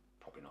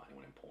 probably not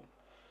anyone important,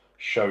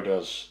 showed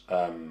us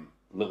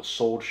little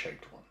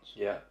sword-shaped ones.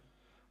 Yeah.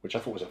 Which I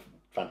thought was a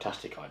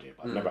fantastic idea,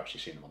 but I've never actually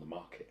seen them on the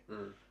market.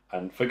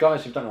 And for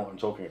guys who don't know what I'm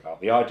talking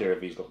about, the idea of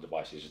these little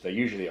devices is they're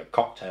usually a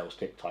cocktail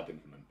stick type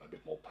implement, but a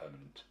bit more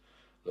permanent,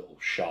 little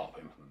sharp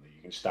implement that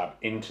you can stab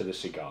into the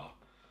cigar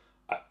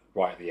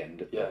right at the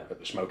end, at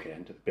the smoking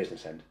end, at the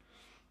business end,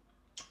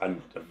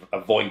 and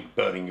avoid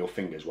burning your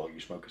fingers while you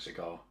smoke a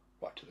cigar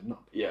right to the nub.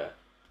 Yeah.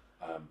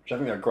 Which I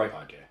think they're a great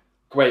idea.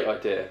 Great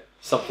idea.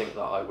 Something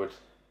that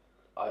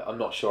I'm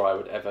not sure I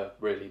would ever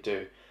really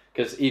do.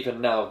 Because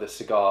even now, the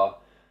cigar,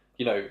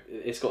 you know,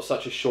 it's got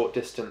such a short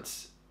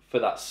distance for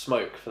that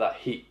smoke, for that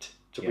heat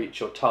to reach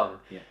your tongue.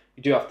 Yeah.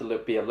 You do have to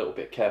be a little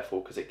bit careful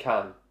because it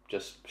can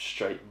just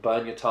straight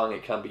burn your tongue.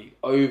 It can be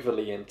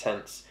overly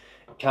intense.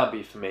 It can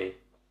be for me.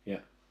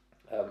 Yeah.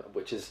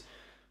 Which is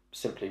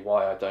simply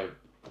why I don't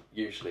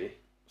usually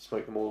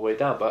smoke them all the way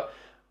down. But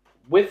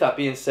with that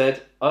being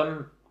said,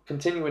 I'm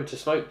continuing to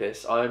smoke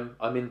this. I'm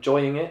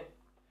enjoying it.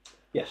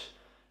 Yes.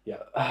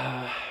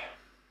 Yeah.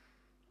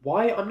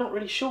 Why? I'm not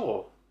really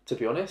sure, to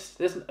be honest.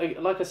 There's,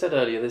 like I said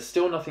earlier, there's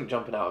still nothing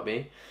jumping out at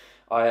me.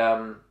 I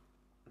am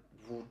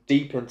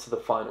deep into the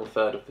final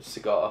third of the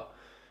cigar.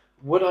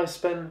 Would I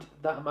spend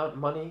that amount of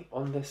money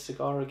on this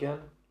cigar again?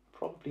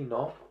 Probably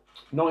not.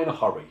 Not in a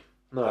hurry.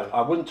 No.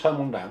 I wouldn't turn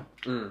one down.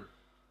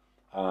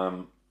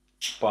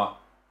 But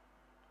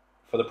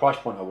for the price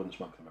point, I wouldn't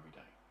smoke them every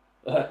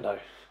day. No.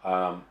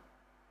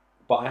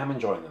 But I am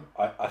enjoying them.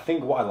 I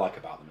think what I like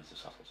about them is the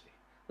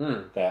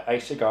subtlety. They're a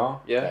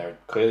cigar. Yeah. They're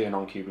clearly a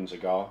non-Cuban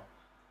cigar.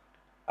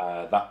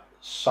 That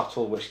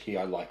subtle whiskey,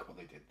 I like what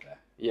they did there.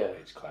 Yeah.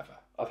 It's clever.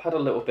 I've had a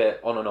little bit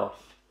on and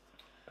off.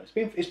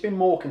 It's been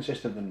more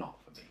consistent than not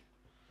for me.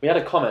 We had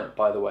a comment,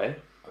 by the way.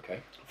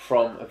 Okay.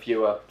 From a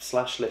viewer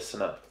 /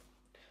 listener.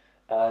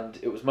 And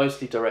it was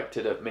mostly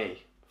directed at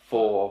me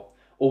for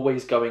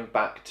always going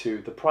back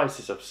to the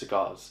prices of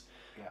cigars.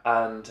 Yeah.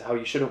 And how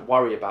you shouldn't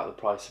worry about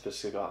the price of a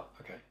cigar.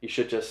 Okay. You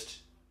should just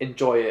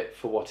enjoy it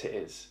for what it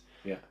is.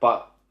 Yeah.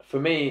 But for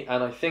me,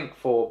 and I think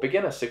for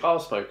beginner cigar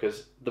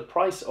smokers, the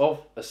price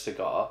of a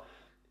cigar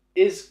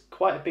is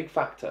quite a big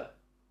factor.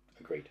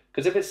 Agreed.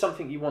 Because if it's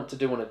something you want to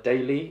do on a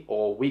daily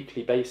or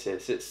weekly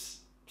basis, it's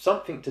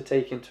something to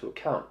take into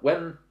account.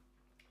 When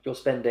you're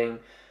spending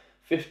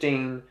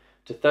 £15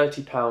 to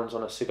 £30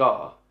 on a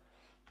cigar,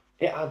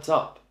 it adds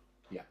up.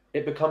 Yeah.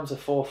 It becomes a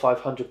 £400 or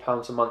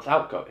 £500 a month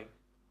outgoing,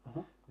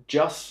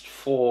 just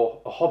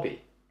for a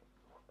hobby,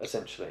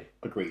 essentially.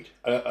 Agreed.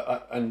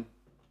 And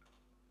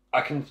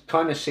I can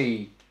kind of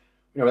see,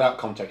 without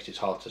context, it's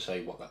hard to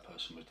say what that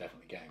person was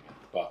definitely getting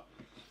at, but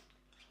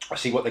I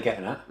see what they're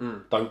getting at.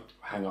 Don't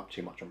hang up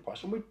too much on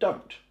price, and we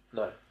don't.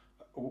 No.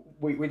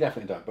 We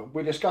definitely don't, but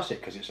we discuss it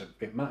because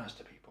it matters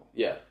to people.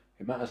 Yeah.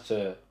 It matters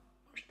to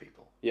most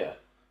people. Yeah.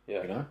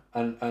 Yeah.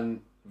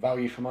 And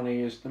value for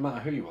money is, no matter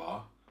who you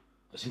are,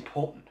 it's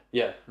important.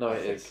 Yeah. No,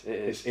 it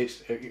is.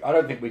 It's I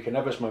don't think we can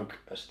ever smoke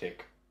a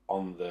stick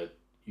on the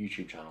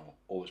YouTube channel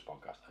or this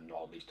podcast and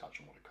not at least touch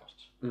on what it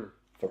costs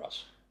for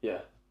us. Yeah.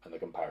 And the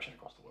comparison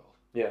across the world.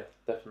 Yeah,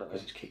 definitely.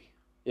 Because it's key.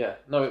 Yeah.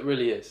 No, it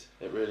really is.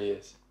 It really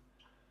is.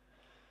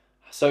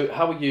 So,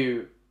 how are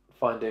you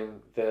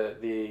finding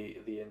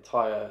the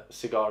entire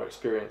cigar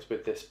experience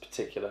with this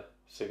particular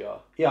cigar?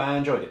 Yeah, I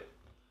enjoyed it.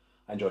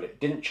 It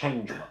didn't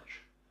change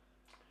much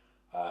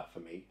for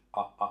me.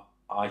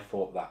 I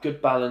thought that...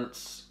 Good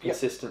balance,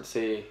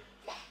 consistency.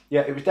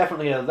 Yeah, it was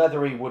definitely a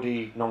leathery,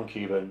 woody,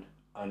 non-Cuban,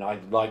 and I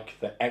like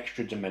the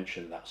extra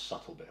dimension that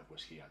subtle bit of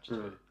whiskey adds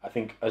to it. I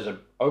think as an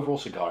overall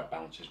cigar, it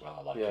balances well.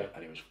 I like it,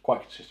 and it was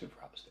quite consistent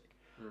throughout the stick.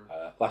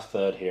 Last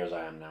third here as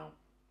I am now,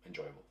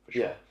 enjoyable for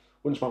sure. Yeah.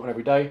 Wouldn't smoke one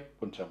every day,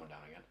 wouldn't turn one down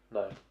again.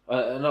 No.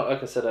 And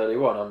like I said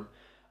earlier on,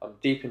 I'm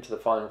deep into the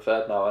final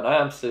third now, and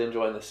I am still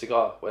enjoying this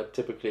cigar, where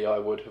typically I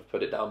would have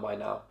put it down by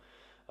now.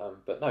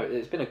 But no,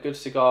 it's been a good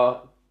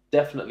cigar,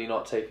 definitely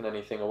not taken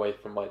anything away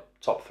from my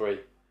top 3.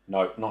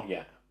 No, not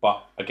yet.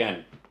 But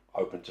again,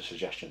 open to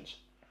suggestions.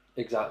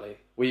 Exactly.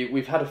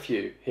 We've had a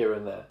few here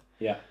and there.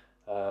 Yeah.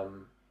 But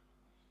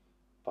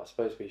I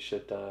suppose we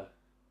should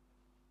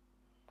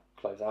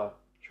close out.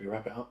 Should we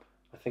wrap it up?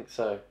 I think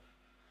so.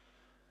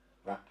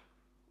 Wrap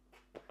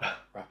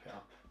it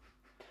up.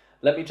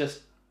 Let me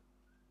just...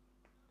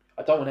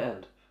 I don't want to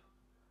end.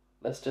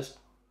 Let's just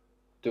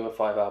do a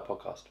 5-hour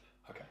podcast.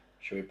 Okay.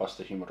 Should we bust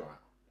the humidor out?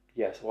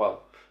 Yes,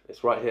 well,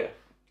 it's right here.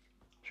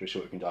 Should we see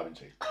what we can dive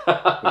into? We've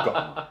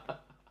got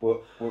one.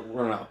 We're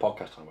running out of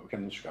podcast time, but we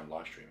can Instagram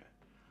live stream it.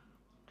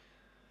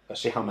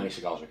 Let's see how many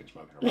cigars we can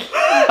smoke in a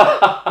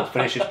row. We'll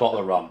finish this bottle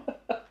of rum.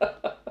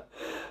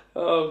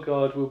 Oh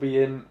God, we'll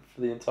be in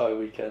for the entire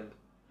weekend.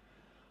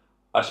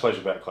 I suppose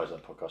we better close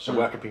that podcast. So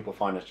where can people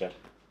find us, Jed?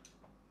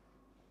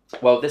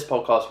 Well, this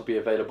podcast will be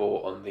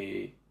available on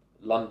the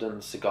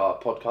London Cigar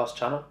Podcast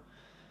channel.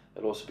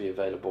 It'll also be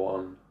available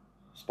on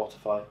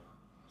Spotify.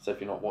 So if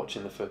you're not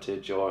watching the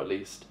footage, or at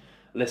least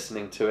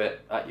listening to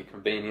it at your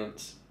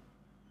convenience.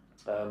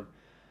 So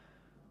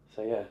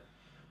yeah.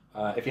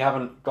 If you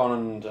haven't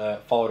gone and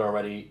followed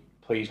already,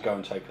 please go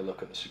and take a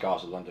look at the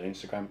Cigars of London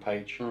Instagram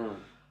page.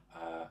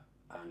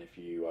 And if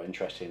you are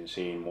interested in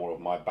seeing more of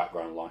my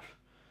background life,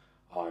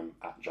 I'm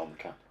at John the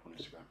Cat on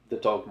Instagram. The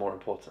dog, more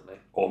importantly.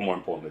 Or more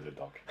importantly, the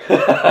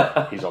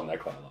dog. He's on there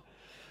quite a lot.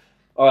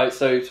 Alright,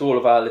 so to all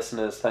of our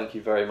listeners, thank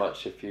you very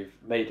much if you've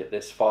made it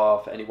this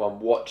far. For anyone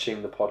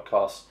watching the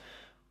podcast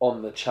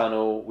on the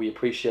channel, we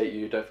appreciate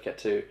you. Don't forget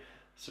to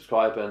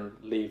subscribe and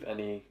leave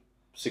any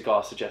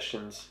cigar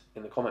suggestions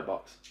in the comment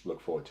box.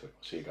 Look forward to it.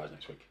 See you guys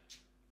next week.